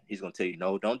direction. He's going to tell you,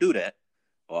 no, don't do that.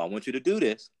 Or I want you to do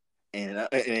this. And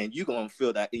you're going to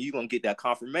feel that. And you're going to get that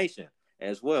confirmation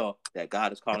as well that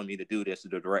God is calling me to do this, to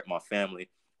direct my family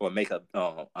or make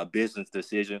a business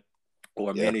decision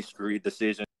or a ministry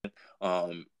decision.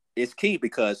 It's key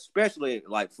because especially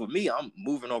like for me, I'm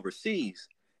moving overseas.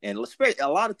 And a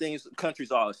lot of things,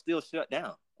 countries are still shut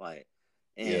down. Like,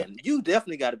 and you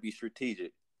definitely got to be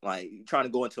strategic. Like trying to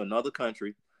go into another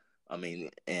country. I mean,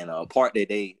 and a part that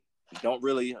they don't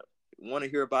really want to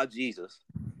hear about Jesus.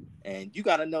 And you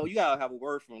got to know, you got to have a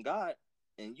word from God.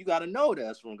 And you got to know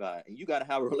that's from God. And you got to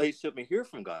have a relationship and hear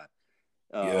from God.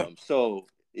 So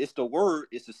it's the word.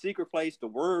 It's the secret place, the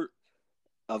word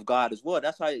of God as well.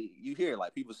 That's how you hear.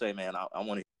 Like people say, man, I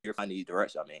want to hear if I need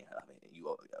direction. I mean,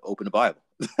 you open the Bible.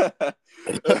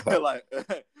 Like,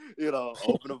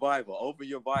 open the Bible. Open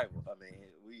your Bible. I mean,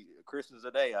 we Christians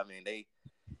today,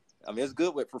 it's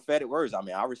good with prophetic words. I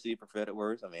mean, I receive prophetic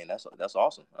words. I mean, that's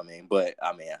awesome. I mean, but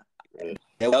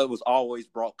it was always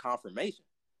brought confirmation.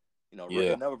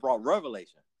 It never brought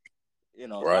revelation. So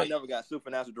I Right. never got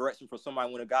supernatural direction from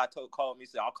somebody when a guy called me,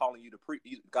 said, "I'm calling you to preach."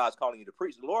 God's calling you to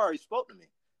preach. The Lord already spoke to me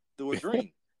through a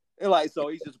dream, and like so,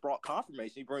 He just brought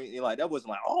confirmation. Like that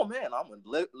wasn't like, "Oh man, I'm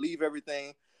gonna leave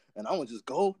everything and I'm gonna just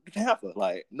go to Tampa."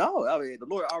 Like, no, I mean, the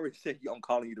Lord already said, "I'm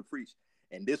calling you to preach,"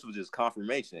 and this was just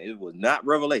confirmation. It was not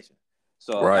revelation.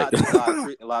 So Right. I think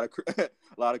a lot of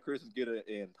Christians get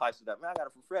enticed with that. Man, I got a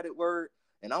prophetic word,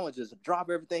 and I'm gonna just drop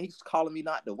everything. He's calling me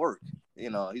not to work.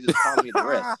 He's just calling me to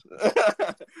rest.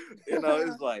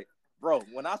 It's like, bro,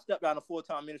 when I stepped out of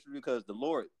full-time ministry because the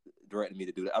Lord directed me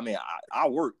to do that. I mean, I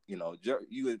work.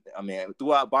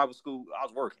 Throughout Bible school, I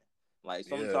was working. Like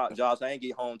some jobs, I ain't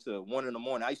get home till 1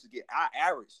 a.m. I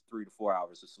averaged 3 to 4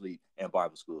 hours of sleep in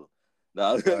Bible school.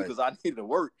 Because I needed to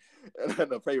work and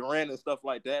to pay rent and stuff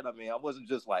like that. I mean, I wasn't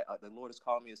just like, the Lord has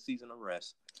called me a season of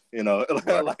rest, Right.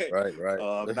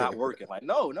 I'm not working. Like,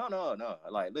 no.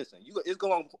 Like, listen, it's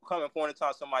going to come a point in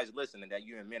time somebody's listening that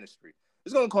you're in ministry.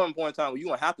 It's going to come a point in time where you're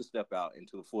going to have to step out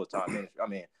into a full-time ministry. I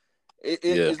mean,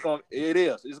 it's going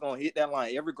to hit that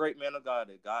line. Every great man of God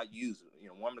that God uses,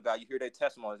 woman of God, you hear their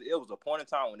testimonies. It was a point in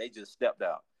time when they just stepped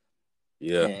out.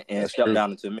 Yeah. And stepped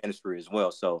down into ministry as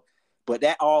well. So, but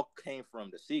that all came from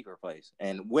the secret place.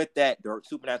 And with that, the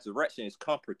supernatural direction is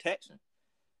come protection.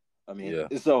 I mean,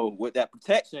 so with that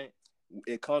protection,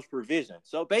 it comes provision.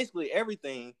 So basically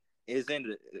everything is in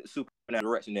the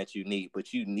supernatural direction that you need,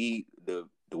 but you need the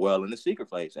dwell in the secret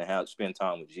place and have to spend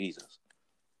time with Jesus.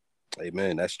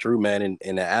 Amen. That's true, man.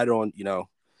 And to add on, I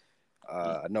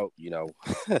know,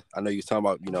 I know you're talking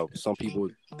about, some people,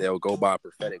 they'll go by a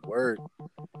prophetic word.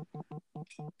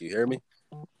 You hear me?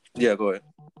 Yeah, go ahead.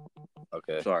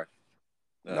 Okay. Sorry.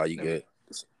 No, you good.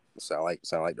 Sound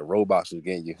like the robots was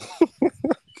getting you.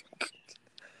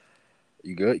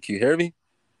 You good? Can you hear me?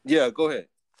 Yeah, go ahead.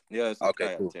 Yeah, it's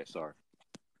okay. Cool. Sorry.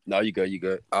 No, you good. You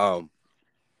good.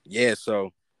 Yeah.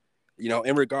 So,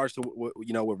 in regards to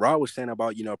what Rod was saying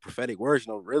about prophetic words,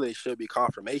 really it should be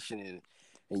confirmation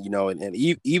and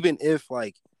even if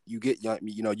like you get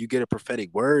you get a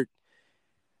prophetic word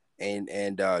and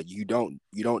you don't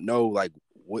know like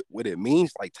what it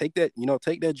means, like take that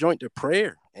joint to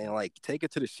prayer and like take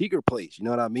it to the secret place. You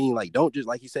know what I mean? Like don't just,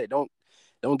 like you said, don't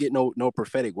get no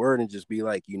prophetic word and just be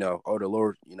like, oh, the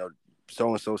Lord, so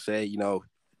and so said,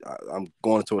 I'm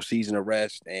going into a season of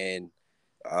rest and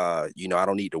I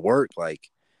don't need to work. Like,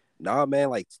 nah, man,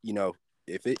 like,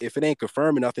 if it ain't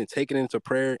confirming nothing, take it into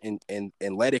prayer and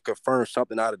let it confirm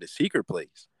something out of the secret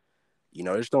place.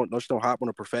 Just don't hop on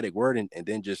a prophetic word and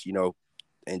then just, ride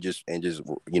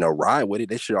with it.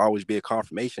 This should always be a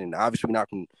confirmation. And obviously we're not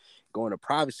going to go into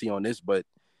privacy on this, but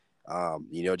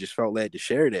just felt led to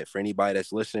share that for anybody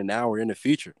that's listening now or in the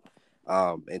future.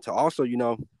 And to also,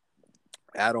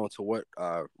 add on to what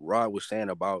Rod was saying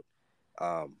about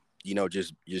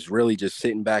just really just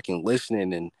sitting back and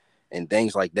listening and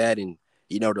things like that. And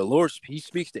the Lord, He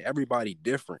speaks to everybody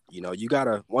different. You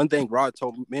gotta, one thing Rod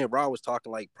told me and Rod was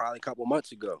talking like probably a couple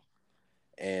months ago,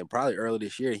 and probably earlier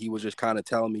this year, he was just kind of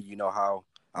telling me, how,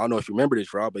 I don't know if you remember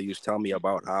this, Rod, but he was telling me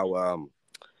about how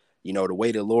the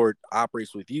way the Lord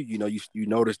operates with you, you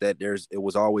notice that it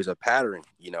was always a pattern,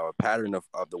 a pattern of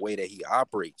the way that He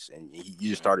operates. And you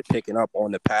just started picking up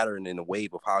on the pattern and the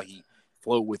wave of how He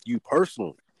flowed with you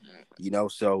personally,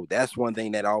 so that's one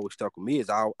thing that always stuck with me is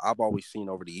I've always seen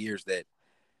over the years that,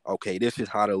 okay, this is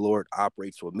how the Lord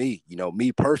operates with me.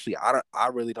 Me personally, I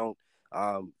really don't,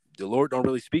 the Lord don't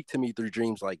really speak to me through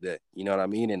dreams like that. You know what I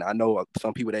mean? And I know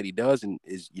some people that He does, and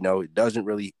it doesn't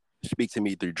really speak to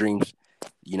me through dreams,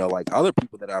 like other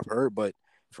people that I've heard. But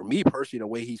for me personally, the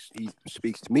way he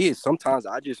speaks to me is sometimes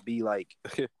I just be like,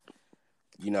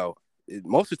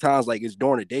 most of the times, like it's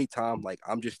during the daytime, like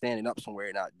I'm just standing up somewhere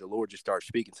and the Lord just starts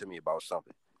speaking to me about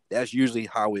something. That's usually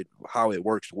how it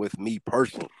works with me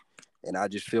personally. And I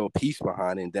just feel peace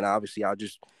behind it. And then obviously I'll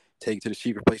just take it to the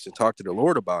secret place and talk to the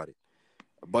Lord about it.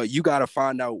 But you got to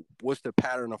find out what's the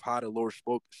pattern of how the Lord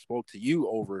spoke to you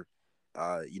over,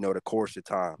 the course of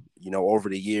time, over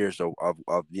the years of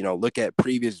look at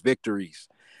previous victories.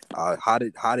 What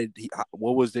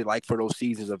was it like for those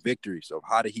seasons of victory? So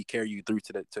how did He carry you through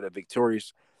to the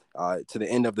victorious, to the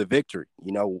end of the victory?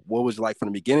 What was it like from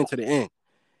the beginning to the end?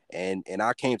 And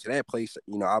I came to that place.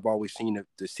 I've always seen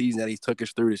the season that He took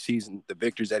us through, the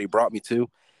victories that He brought me to.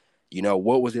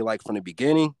 What was it like from the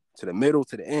beginning to the middle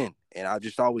to the end? And I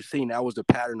just always seen that was the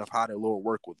pattern of how the Lord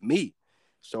worked with me.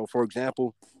 So, for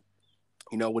example,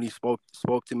 when He spoke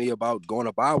to me about going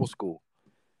to Bible school,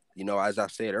 as I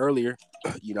said earlier,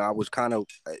 I was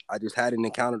I just had an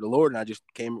encounter with the Lord, and I just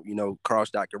came, across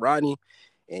Dr. Rodney,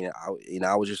 and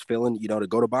I was just feeling, to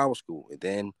go to Bible school. And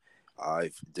then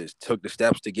I just took the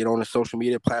steps to get on the social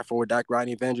media platform with Dr.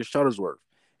 Rodney Evangelist Shuttlesworth.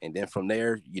 And then from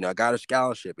there, I got a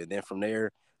scholarship. And then from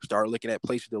there, started looking at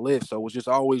places to live. So it was just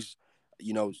always,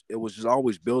 it was just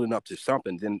always building up to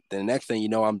something. Then the next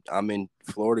thing I'm in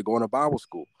Florida going to Bible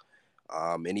school.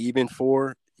 And even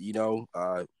for,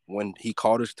 when he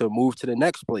called us to move to the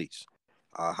next place,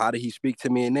 how did he speak to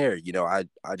me in there?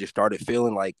 I just started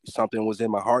feeling like something was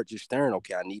in my heart, just staring,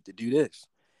 okay, I need to do this.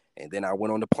 And then I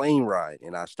went on the plane ride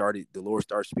and the Lord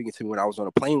started speaking to me when I was on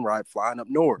a plane ride flying up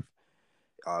north.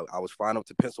 I was flying up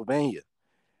to Pennsylvania,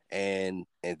 and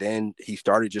then he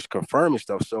started just confirming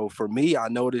stuff. So for me, I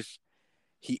noticed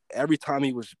every time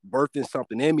he was birthing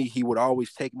something in me, he would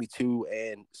always take me to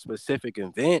a specific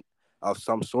event of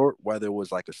some sort, whether it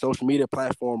was like a social media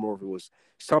platform or if it was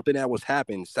something that was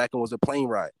happening. Second was a plane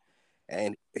ride.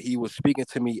 And he was speaking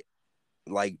to me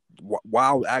like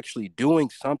while actually doing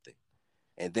something.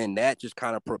 And then that just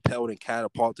kind of propelled and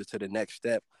catapulted to the next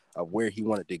step of where he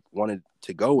wanted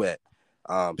to go at.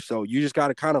 So you just got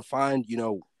to kind of find,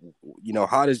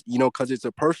 how does, because it's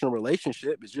a personal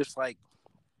relationship. It's just like,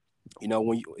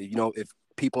 when if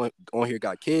people on here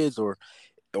got kids or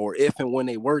if and when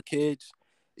they were kids,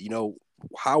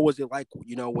 how was it like,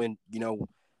 when,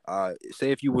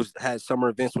 say if you had summer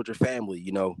events with your family,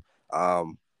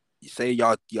 say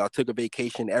y'all took a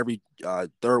vacation every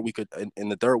third week in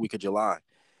the third week of July.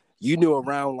 You knew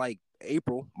around like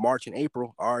March and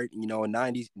April, all right,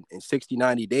 in 60,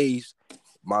 90 days,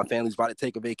 my family's about to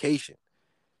take a vacation.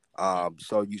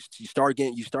 So you start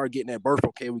getting that birth.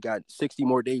 Okay, we got 60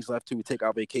 more days left to take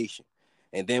our vacation.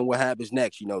 And then what happens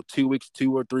next? 2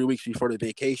 or 3 weeks before the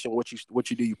vacation, what you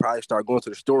do? You probably start going to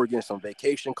the store, getting some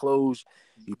vacation clothes.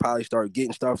 You probably start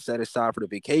getting stuff set aside for the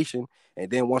vacation.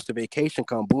 And then once the vacation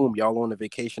come, boom, y'all on the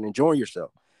vacation enjoying yourself.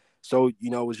 So it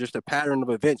was just a pattern of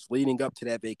events leading up to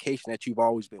that vacation that you've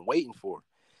always been waiting for.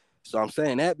 So I'm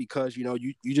saying that because,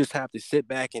 you just have to sit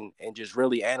back and just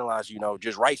really analyze,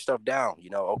 just write stuff down,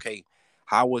 okay,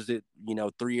 how was it,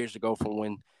 3 years ago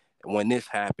from when this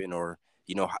happened, or,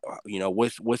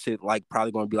 what's it like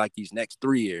probably going to be like these next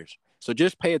 3 years. So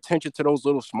just pay attention to those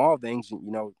little small things.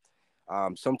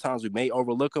 Sometimes we may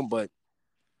overlook them, but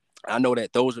I know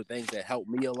that those are things that help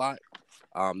me a lot.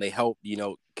 They help,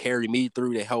 carry me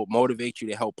through. They help motivate you.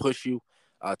 They help push you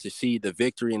to see the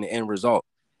victory and the end result.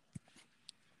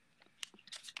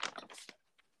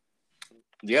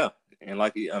 Yeah. And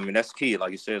that's key.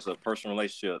 Like you said, it's a personal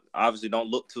relationship. Obviously, don't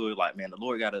look to it like, man, the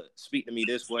Lord got to speak to me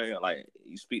this way. Or like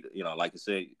you speak, like you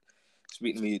said,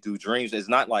 speak to me through dreams. It's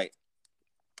not like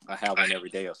I have one every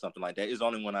day or something like that. It's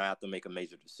only when I have to make a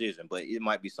major decision. But it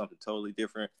might be something totally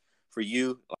different for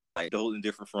you, like totally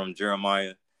different from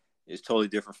Jeremiah. It's totally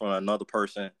different from another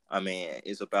person. I mean,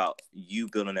 it's about you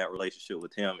building that relationship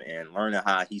with him and learning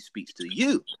how he speaks to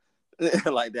you.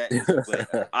 Like that.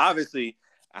 But obviously,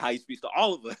 how he speaks to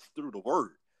all of us through the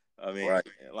word. I mean, right.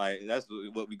 Like that's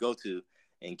what we go to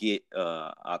and get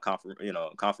our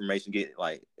confirmation, get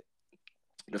like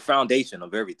the foundation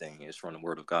of everything is from the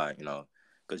word of God,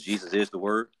 because Jesus is the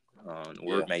word, the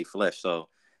word made flesh. So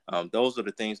those are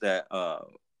the things that I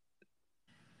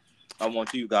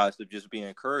want you guys to just be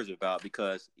encouraged about,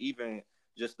 because even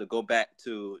just to go back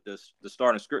to the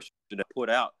starting scripture that put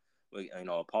out,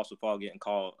 Apostle Paul getting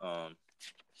called,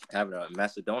 having a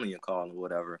Macedonian call or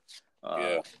whatever.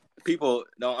 People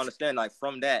don't understand, like,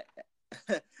 from that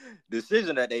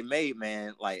decision that they made,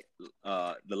 man, like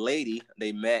the lady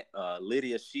they met,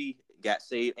 Lydia, she got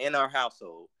saved in our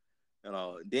household.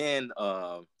 Then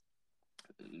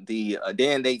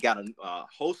then they got a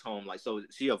host home, like, so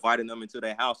she invited them into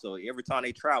their house. So every time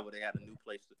they travel, they had a new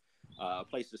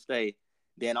place to stay.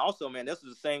 Then also, man, this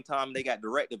was the same time they got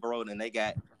directed road and they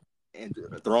got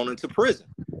thrown into prison.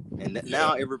 And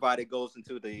now everybody goes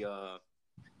into the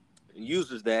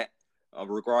uses that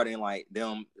regarding like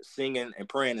them singing and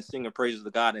praying and singing praises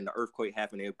to God. And the earthquake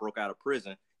happened. They broke out of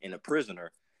prison, and the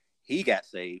prisoner, he got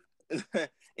saved,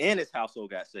 and his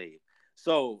household got saved.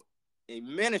 So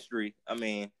in ministry, I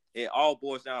mean, it all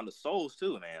boils down to souls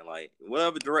too, man. Like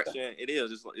whatever direction it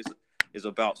is, it's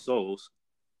about souls,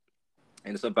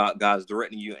 and it's about God's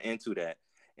directing you into that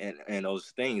and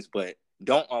those things. But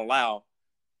don't allow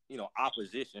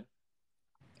opposition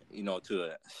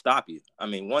to stop you. I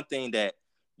mean, one thing that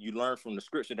you learn from the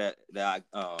scripture that I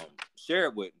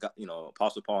shared with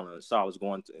Apostle Paul and Silas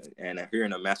going to and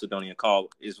hearing a Macedonian call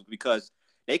is because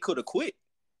they could have quit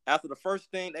after the first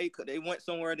thing. They went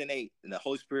somewhere, then the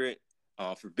Holy Spirit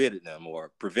forbidded them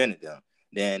or prevented them.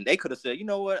 Then they could have said, you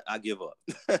know what, I give up.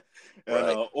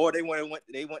 Right. Or they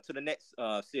went to the next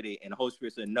city and the Holy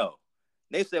Spirit said no.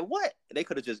 They said what? They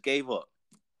could have just gave up.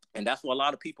 And that's what a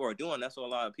lot of people are doing. That's what a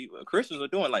lot of people, Christians, are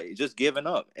doing, like just giving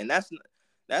up. And that's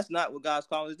not what God's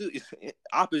calling us to do.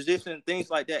 Opposition, things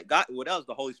like that. God, well, that was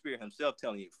the Holy Spirit Himself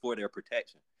telling you for their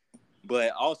protection.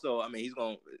 But also, I mean,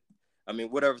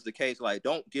 whatever's the case, like,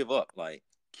 don't give up. Like,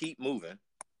 keep moving,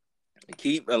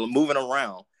 keep moving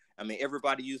around. I mean,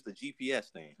 everybody used the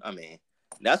GPS thing. I mean,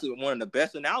 that's one of the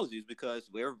best analogies, because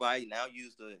everybody now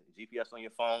use the GPS on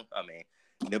your phone. I mean,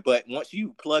 but once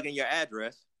you plug in your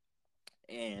address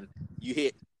and you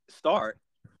hit start,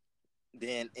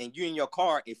 then, and you in your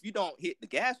car, if you don't hit the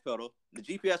gas pedal, the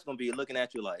GPS gonna be looking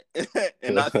at you like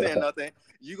and not saying nothing.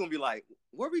 You're gonna be like,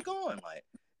 where are we going? Like,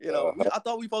 I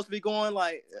thought we supposed to be going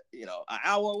like, an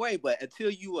hour away. But until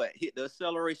you hit the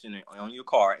acceleration on your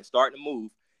car and start to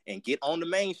move and get on the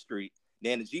main street,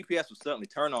 then the GPS will suddenly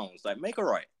turn on. It's like, make a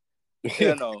right,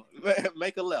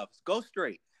 make a left, go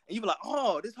straight. And you be like,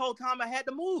 oh, this whole time I had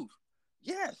to move.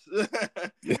 Yes. Like,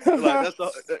 that's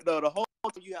the whole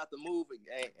time you have to move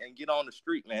and get on the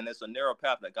street, man. It's a narrow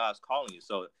path that God's calling you.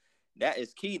 So that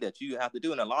is key that you have to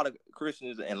do. And a lot of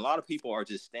Christians and a lot of people are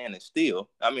just standing still.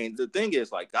 I mean, the thing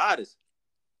is, like, God is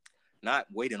not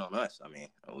waiting on us. I mean,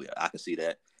 I can see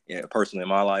that, personally in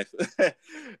my life.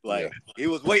 Like, He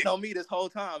was waiting on me this whole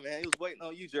time, man. He was waiting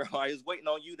on you, Jeremiah. He was waiting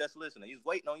on you that's listening. He's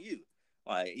waiting on you.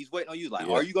 Like, He's waiting on you. Like,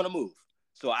 are you going to move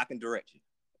so I can direct you?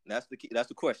 That's the key. That's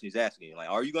the question He's asking you. Like,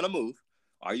 are you going to move?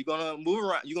 Are you going to move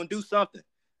around? You going to do something?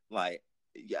 Like,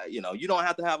 yeah, you don't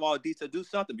have to have all the details. Do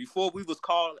something. Before we was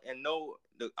called and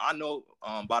I know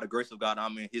by the grace of God,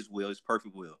 I'm in His will, His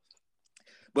perfect will.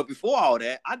 But before all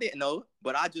that, I didn't know,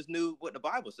 but I just knew what the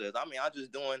Bible says. I mean, I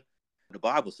just doing what the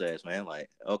Bible says, man. Like,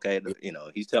 okay,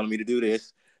 He's telling me to do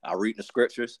this. I read the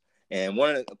scriptures. And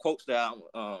one of the quotes that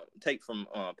I take from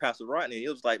Pastor Rodney, it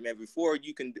was like, man, before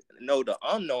you can know the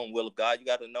unknown will of God, you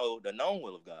got to know the known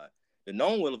will of God. The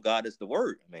known will of God is the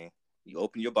Word. I mean, you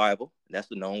open your Bible, and that's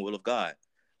the known will of God.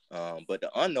 But the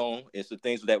unknown is the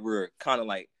things that we're kind of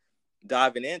like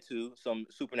diving into, some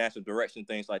supernatural direction,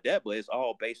 things like that. But it's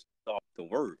all based off the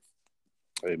Word.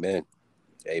 Amen.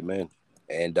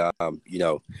 And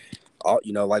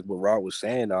like what Rod was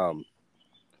saying, I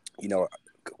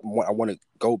want to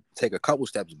go take a couple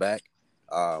steps back.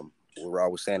 What Rod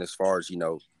was saying, as far as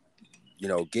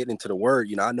getting into the Word.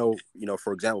 I know,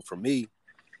 for example, for me,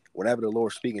 whenever the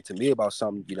Lord's speaking to me about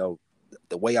something,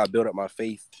 the way I build up my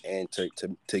faith and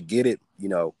to get it,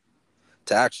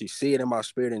 to actually see it in my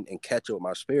spirit and catch it with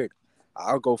my spirit,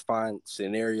 I'll go find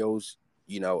scenarios,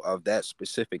 of that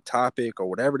specific topic or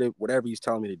whatever He's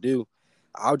telling me to do.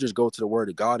 I'll just go to the Word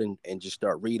of God and just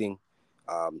start reading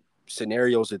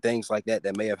scenarios and things like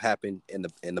that may have happened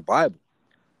in the Bible,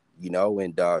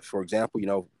 and for example,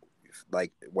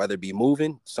 like whether it be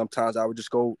moving, sometimes I would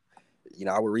just go,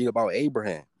 I would read about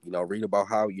Abraham, read about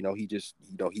how, he just,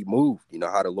 he moved,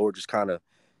 how the Lord just kind of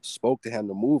spoke to him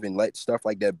to move and let stuff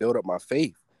like that build up my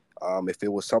faith. If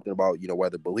it was something about,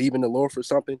 whether believing the Lord for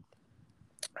something,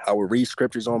 I would read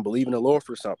scriptures on believing the Lord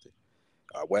for something.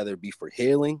 Whether it be for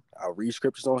healing, I'll read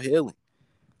scriptures on healing.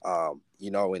 I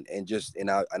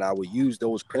would use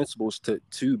those principles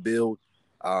to build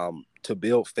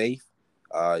faith,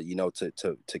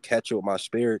 to catch up with my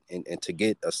spirit and to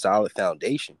get a solid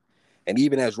foundation. And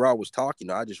even as Rod was talking,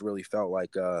 I just really felt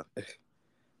like,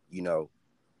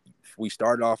 we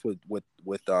started off with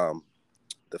the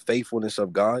faithfulness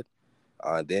of God.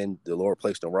 Then the Lord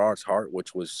placed on Rod's heart,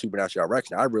 which was supernatural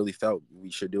direction. I really felt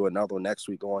we should do another one next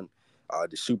week on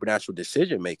the supernatural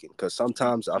decision making, because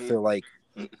sometimes I feel like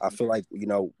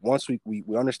once we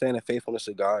understand the faithfulness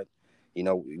of God,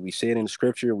 we see it in the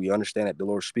scripture, we understand that the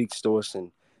Lord speaks to us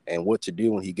and what to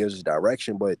do when He gives us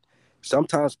direction. But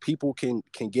sometimes people can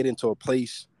get into a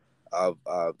place of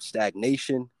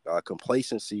stagnation,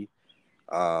 complacency,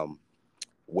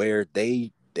 where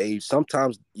they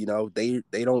sometimes they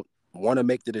don't want to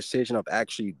make the decision of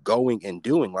actually going and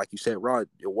doing. Like you said, Rod,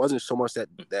 it wasn't so much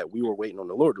that we were waiting on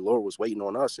the Lord was waiting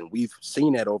on us. And we've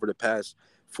seen that over the past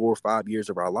 4 or 5 years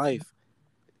of our life,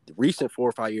 the recent 4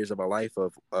 or 5 years of our life,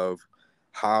 of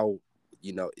how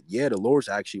the Lord's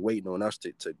actually waiting on us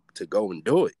to go and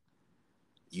do it,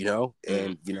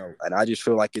 and and I just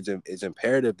feel like it's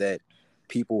imperative that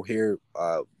people hear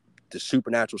the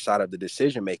supernatural side of the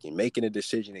decision making a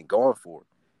decision and going for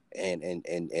it,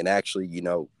 and actually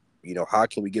how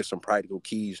can we get some practical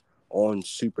keys on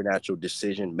supernatural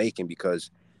decision making, because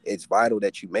it's vital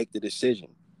that you make the decision.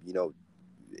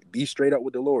 Be straight up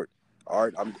with the Lord. All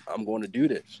right, I'm going to do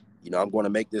this. I'm going to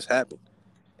make this happen.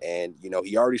 And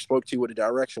He already spoke to you with a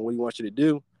direction, what He wants you to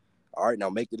do. All right, now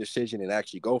make the decision and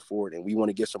actually go for it. And we want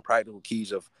to get some practical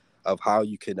keys of how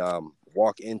you can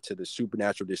walk into the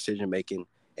supernatural decision making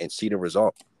and see the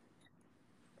result.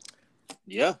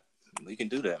 Yeah, we can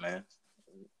do that, man.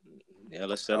 Yeah,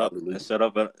 Hallelujah. let's set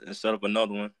up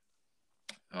another one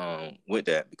with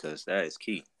that, because that is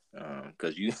key.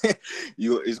 Because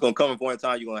it's gonna come a point in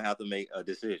time you're gonna have to make a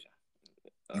decision.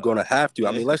 You're gonna have to.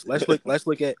 I mean, let's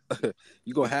look at.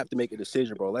 You're gonna have to make a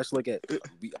decision, bro. Let's look at.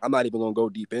 I'm not even gonna go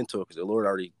deep into it because the Lord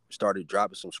already started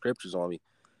dropping some scriptures on me.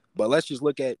 But let's just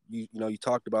look at you. You know, you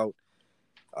talked about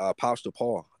Apostle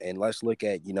Paul, and let's look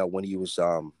at when he was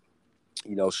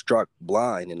struck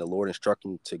blind, and the Lord instructed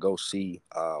him to go see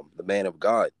the man of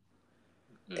God.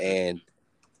 Mm-hmm. And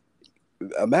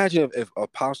imagine if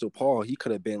Apostle Paul, he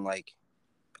could have been like,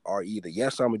 or either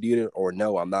yes, I'm gonna do it, or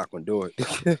no, I'm not gonna do it.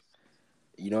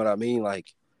 You know what I mean?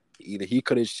 Like either he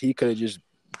could have just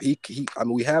he I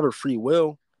mean we have a free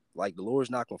will. Like the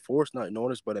Lord's not gonna force nothing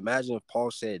on us. But imagine if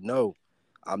Paul said no,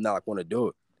 I'm not gonna do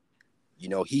it. You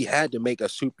know, he had to make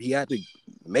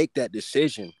that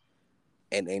decision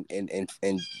and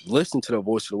listen to the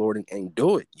voice of the Lord and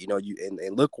do it. You know,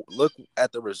 and look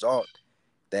at the result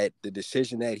that the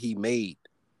decision that he made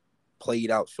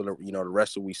played out for the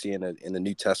rest of we see in the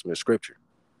New Testament scripture.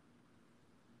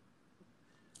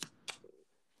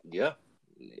 Yeah,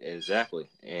 exactly.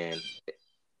 And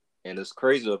it's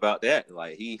crazy about that.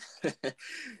 Like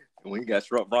when he got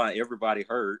struck blind, everybody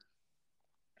heard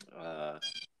uh,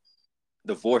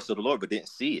 the voice of the Lord, but didn't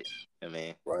see it. I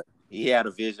mean, Right. he had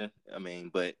a vision. I mean,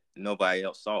 but nobody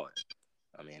else saw it.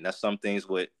 I mean, that's some things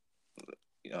with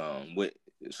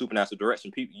supernatural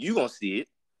direction. People, you gonna see it,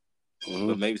 Mm-hmm.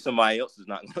 but maybe somebody else is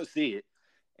not gonna see it,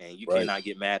 and you Right. cannot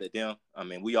get mad at them. I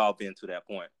mean, we all been to that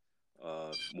point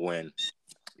when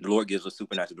the Lord gives us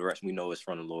supernatural direction. We know it's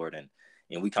from the Lord, and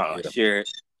we kind of like Yeah. share it,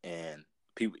 and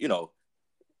people,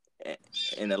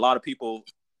 and a lot of people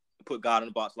put God in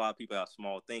the box. A lot of people have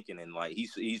small thinking, and like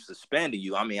he's suspended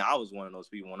you. I mean, I was one of those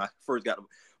people when I first got to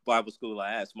Bible school.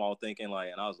 I had small thinking,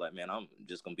 like, and I was like, man, I'm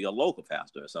just gonna be a local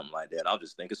pastor or something like that. I was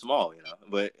just thinking small,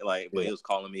 But but Yeah. he was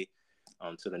calling me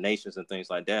to the nations and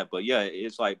things like that. But yeah,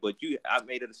 it's like, I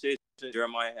made a decision.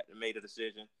 Jeremiah made a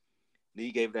decision.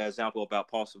 He gave that example about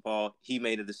Apostle Paul. He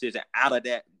made a decision out of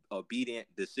that obedient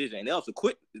decision, and that was a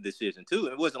quick decision too.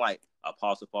 It wasn't like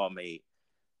Apostle Paul made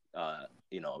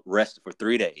rested for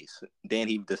 3 days. Then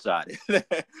he decided.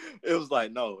 It was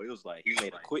like, no, it was like he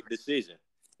made a quick decision,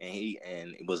 and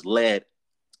it was led.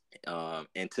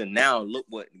 And to now, look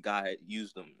what God had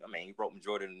used him. I mean, he wrote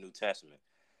majority of the New Testament.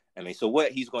 I mean, so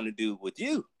what he's going to do with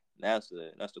you? That's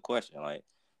the question. Like,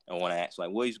 I want to ask, like,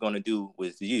 what he's going to do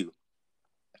with you?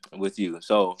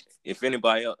 So, if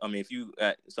anybody else, I mean, if you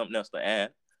got something else to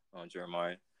add on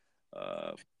Jeremiah,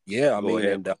 Yeah. I go mean,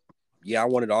 ahead, and bro. yeah, I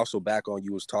wanted to also back on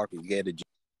you was talking. You had to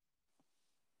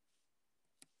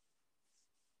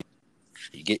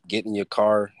get in your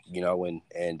car,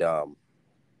 turn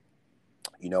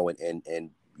your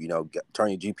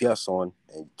GPS on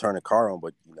and turn the car on,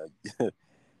 but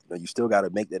you still got to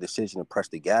make that decision and press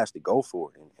the gas to go for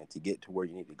it and to get to where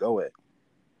you need to go at.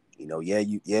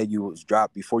 You was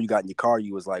dropped before you got in your car.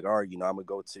 You was like, all right, I'm gonna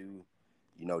go to,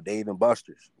 Dave and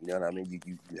Buster's. You know what I mean?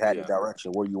 You had the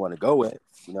direction where you want to go at.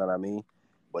 You know what I mean?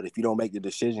 But if you don't make the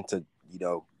decision to,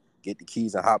 get the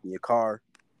keys and hop in your car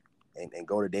and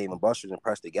go to Dave and Buster's and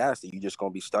press the gas, then you just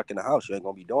gonna be stuck in the house. You ain't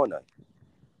gonna be doing nothing.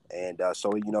 And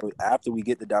so after we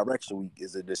get the direction,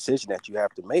 is a decision that you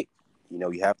have to make. You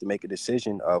have to make a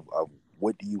decision of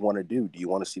what do you want to do? Do you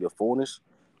want to see the fullness,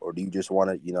 or do you just want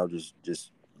to just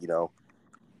just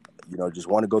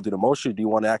want to go through the motion? Or do you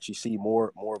want to actually see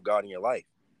more of God in your life?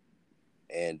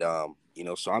 And so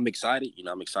I'm excited.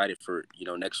 I'm excited for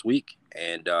next week,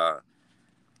 and and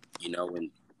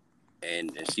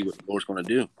see what the Lord's going to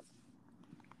do.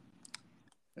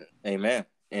 Amen.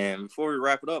 And before we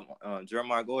wrap it up,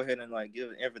 Jeremiah, go ahead and like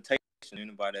give an invitation to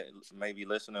anybody that may be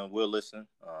listening, will listen.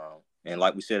 And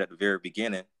like we said at the very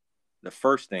beginning, the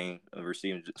first thing of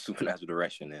receiving supernatural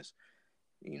direction is,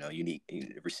 you need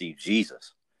to receive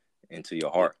Jesus into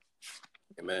your heart.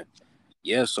 Amen.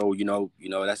 Yeah, so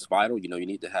that's vital. You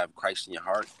need to have Christ in your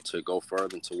heart to go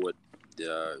further into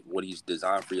what He's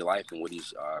designed for your life and what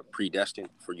He's predestined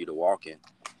for you to walk in.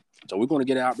 So we're going to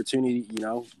get an opportunity,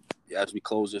 as we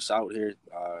close this out here,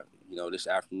 this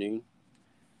afternoon.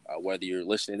 Whether you're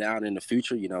listening out in the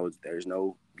future, there's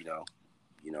no,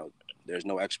 there's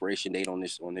no expiration date on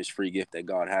this free gift that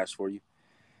God has for you.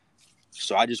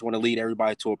 So I just want to lead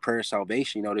everybody to a prayer of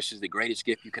salvation. This is the greatest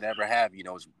gift you could ever have.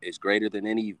 It's greater than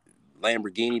any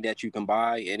Lamborghini that you can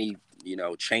buy, any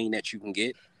chain that you can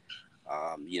get,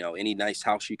 any nice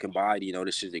house you can buy.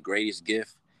 This is the greatest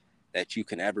gift that you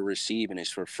can ever receive, and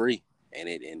it's for free. And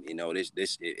it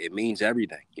means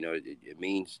everything. It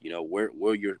means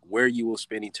where you will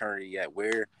spend eternity at,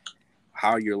 where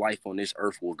how your life on this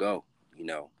earth will go. You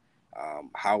know,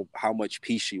 how much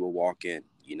peace you will walk in.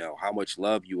 You know, how much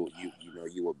love you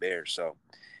will bear. So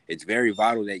it's very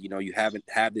vital that you haven't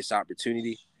have this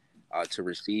opportunity to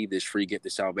receive this free gift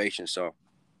of salvation. So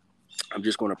I'm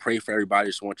just going to pray for everybody.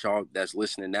 Just want y'all that's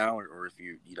listening now, or if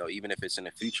even if it's in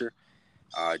the future,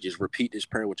 just repeat this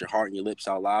prayer with your heart and your lips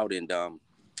out loud, and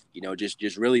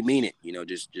just really mean it.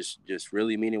 Just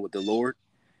really mean it with the Lord.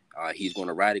 He's going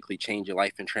to radically change your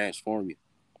life and transform you.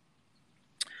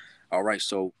 All right,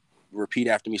 so repeat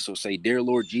after me. So say, "Dear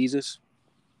Lord Jesus,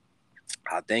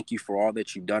 I thank you for all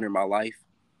that you've done in my life.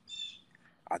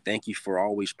 I thank you for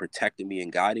always protecting me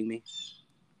and guiding me,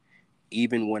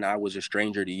 even when I was a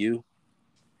stranger to you,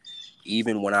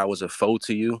 even when I was a foe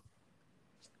to you.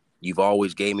 You've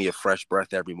always gave me a fresh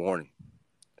breath every morning.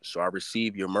 So I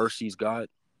receive your mercies, God.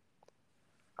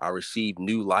 I receive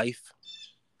new life.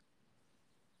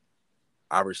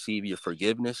 I receive your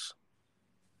forgiveness,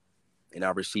 and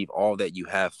I receive all that you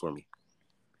have for me.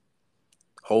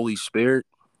 Holy Spirit,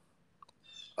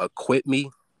 equip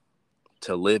me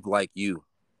to live like you.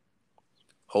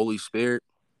 Holy Spirit,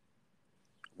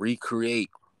 recreate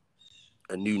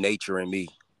a new nature in me.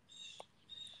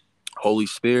 Holy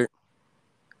Spirit,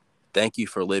 thank you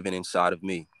for living inside of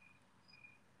me.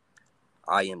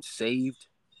 I am saved.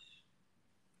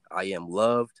 I am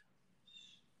loved.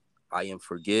 I am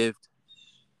forgiven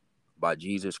by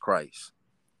Jesus Christ.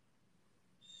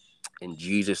 In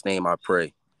Jesus' name I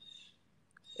pray.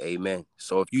 Amen.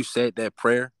 So if you said that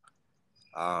prayer,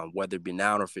 whether it be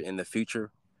now or in the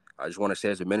future, I just want to say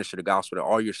as a minister of the gospel that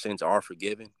all your sins are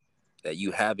forgiven, that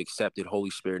you have accepted Holy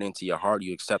Spirit into your heart.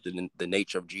 You accepted the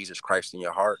nature of Jesus Christ in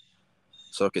your heart.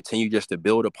 So continue just to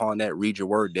build upon that. Read your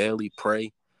word daily.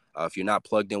 Pray. If you're not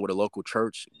plugged in with a local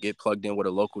church, get plugged in with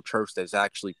a local church that's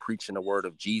actually preaching the word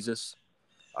of Jesus.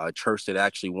 A church that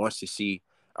actually wants to see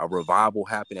a revival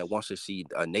happen, that wants to see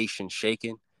a nation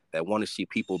shaken, that want to see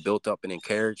people built up and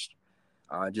encouraged.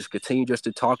 Just continue just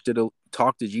to talk to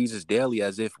Jesus daily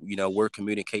as if we're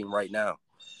communicating right now,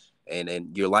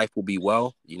 and your life will be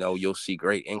well. You'll see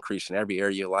great increase in every area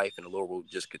of your life, and the Lord will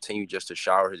just continue just to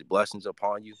shower His blessings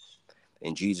upon you.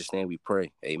 In Jesus' name, we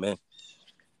pray. Amen.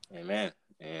 Amen.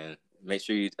 And make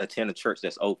sure you attend a church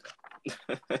that's open.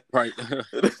 Right.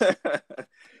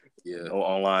 Yeah. No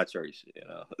online church,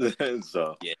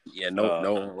 So no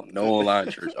online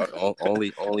church.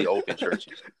 Only open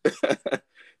churches.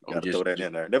 Gotta throw that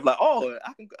in there. They're like, "Oh,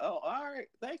 I can. Oh, all right,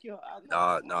 thank you."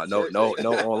 No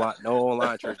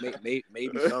online church. Maybe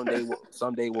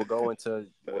someday we'll go into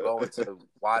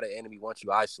why the enemy wants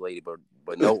you isolated,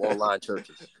 but no online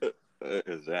churches.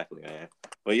 Exactly, man.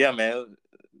 But yeah, man,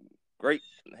 great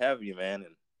having you, man,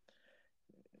 and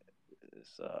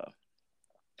it's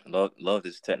love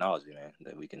this technology, man,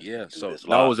 that we can do this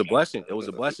live. It was a blessing. It was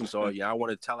a blessing. So I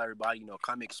want to tell everybody,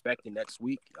 come expecting next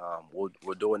week.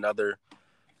 We'll do another.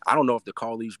 I don't know if to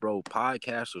call these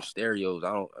podcasts or stereos.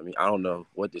 I don't know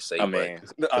what to say. I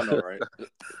know, right?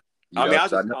 I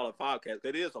just call it podcast.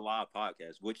 It is a live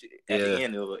podcast, which at the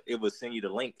end it will send you the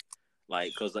link,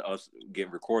 like because of us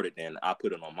getting recorded. Then I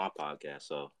put it on my podcast.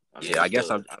 So I guess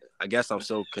I'm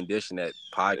so conditioned that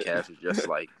podcast is just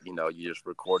like you just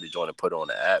record it, join and put it on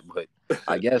the app. But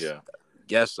I guess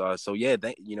so. Yeah,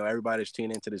 everybody's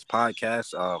tuning into this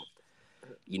podcast.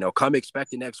 Come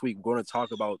expecting next week. We're going to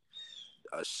talk about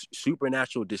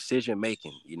supernatural decision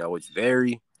making. It's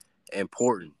very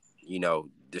important.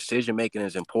 Decision making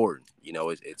is important.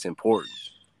 It's important.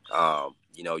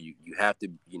 You have to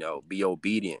be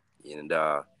obedient, and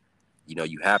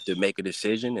you have to make a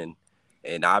decision,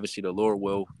 and obviously the Lord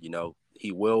will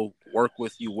He will work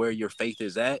with you where your faith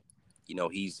is at.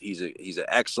 He's an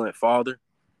excellent Father.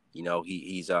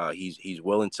 He's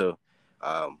willing to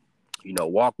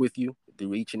walk with you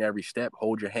through each and every step,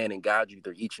 hold your hand and guide you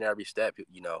through each and every step.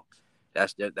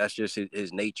 That's just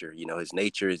his nature. His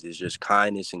nature is just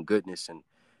kindness and goodness and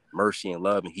mercy and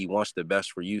love, and He wants the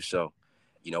best for you. So,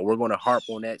 we're going to harp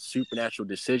on that supernatural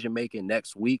decision making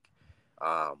next week.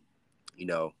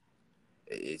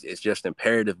 It's just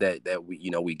imperative that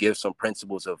we give some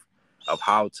principles of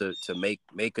how to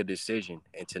make a decision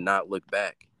and to not look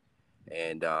back,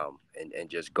 and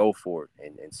just go for it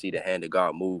and see the hand of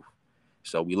God move.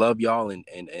 So we love y'all, and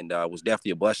it was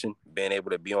definitely a blessing being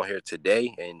able to be on here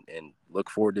today, and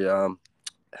look forward to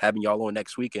having y'all on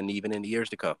next week and even in the years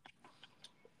to come.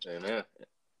 Amen.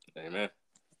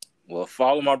 Well,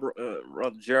 follow my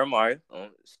brother Jeremiah on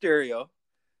Stereo,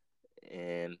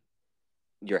 and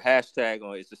your hashtag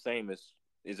is the same as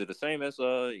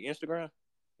Instagram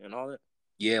and all that?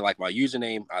 Yeah, like my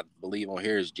username, I believe on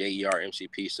here is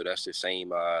JERMCP, so that's the same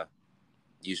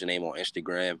username on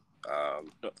Instagram.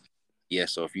 yeah,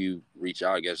 so if you reach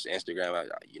out, I guess Instagram,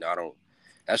 I don't.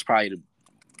 That's probably the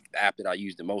app that I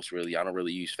use the most. Really, I don't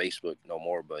really use Facebook no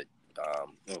more, but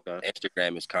Okay.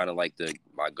 Instagram is kind of like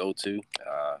my go-to.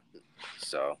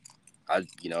 So I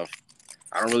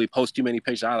don't really post too many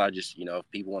pictures out. I just,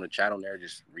 if people want to chat on there,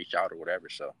 just reach out or whatever.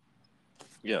 So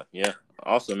Yeah, yeah.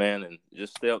 Awesome, man. And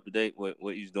just stay up to date with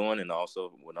what he's doing. And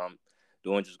also what I'm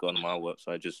doing, just go to my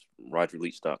website, just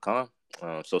rogerleach.com.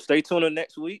 So stay tuned in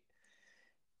next week.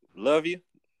 Love you.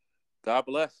 God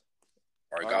bless.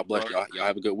 all right, All God right, bless bro. y'all. Y'all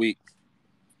have a good week.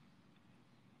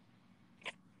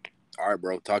 All right,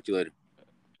 bro. Talk to you later.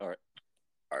 All right.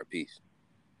 All right, peace.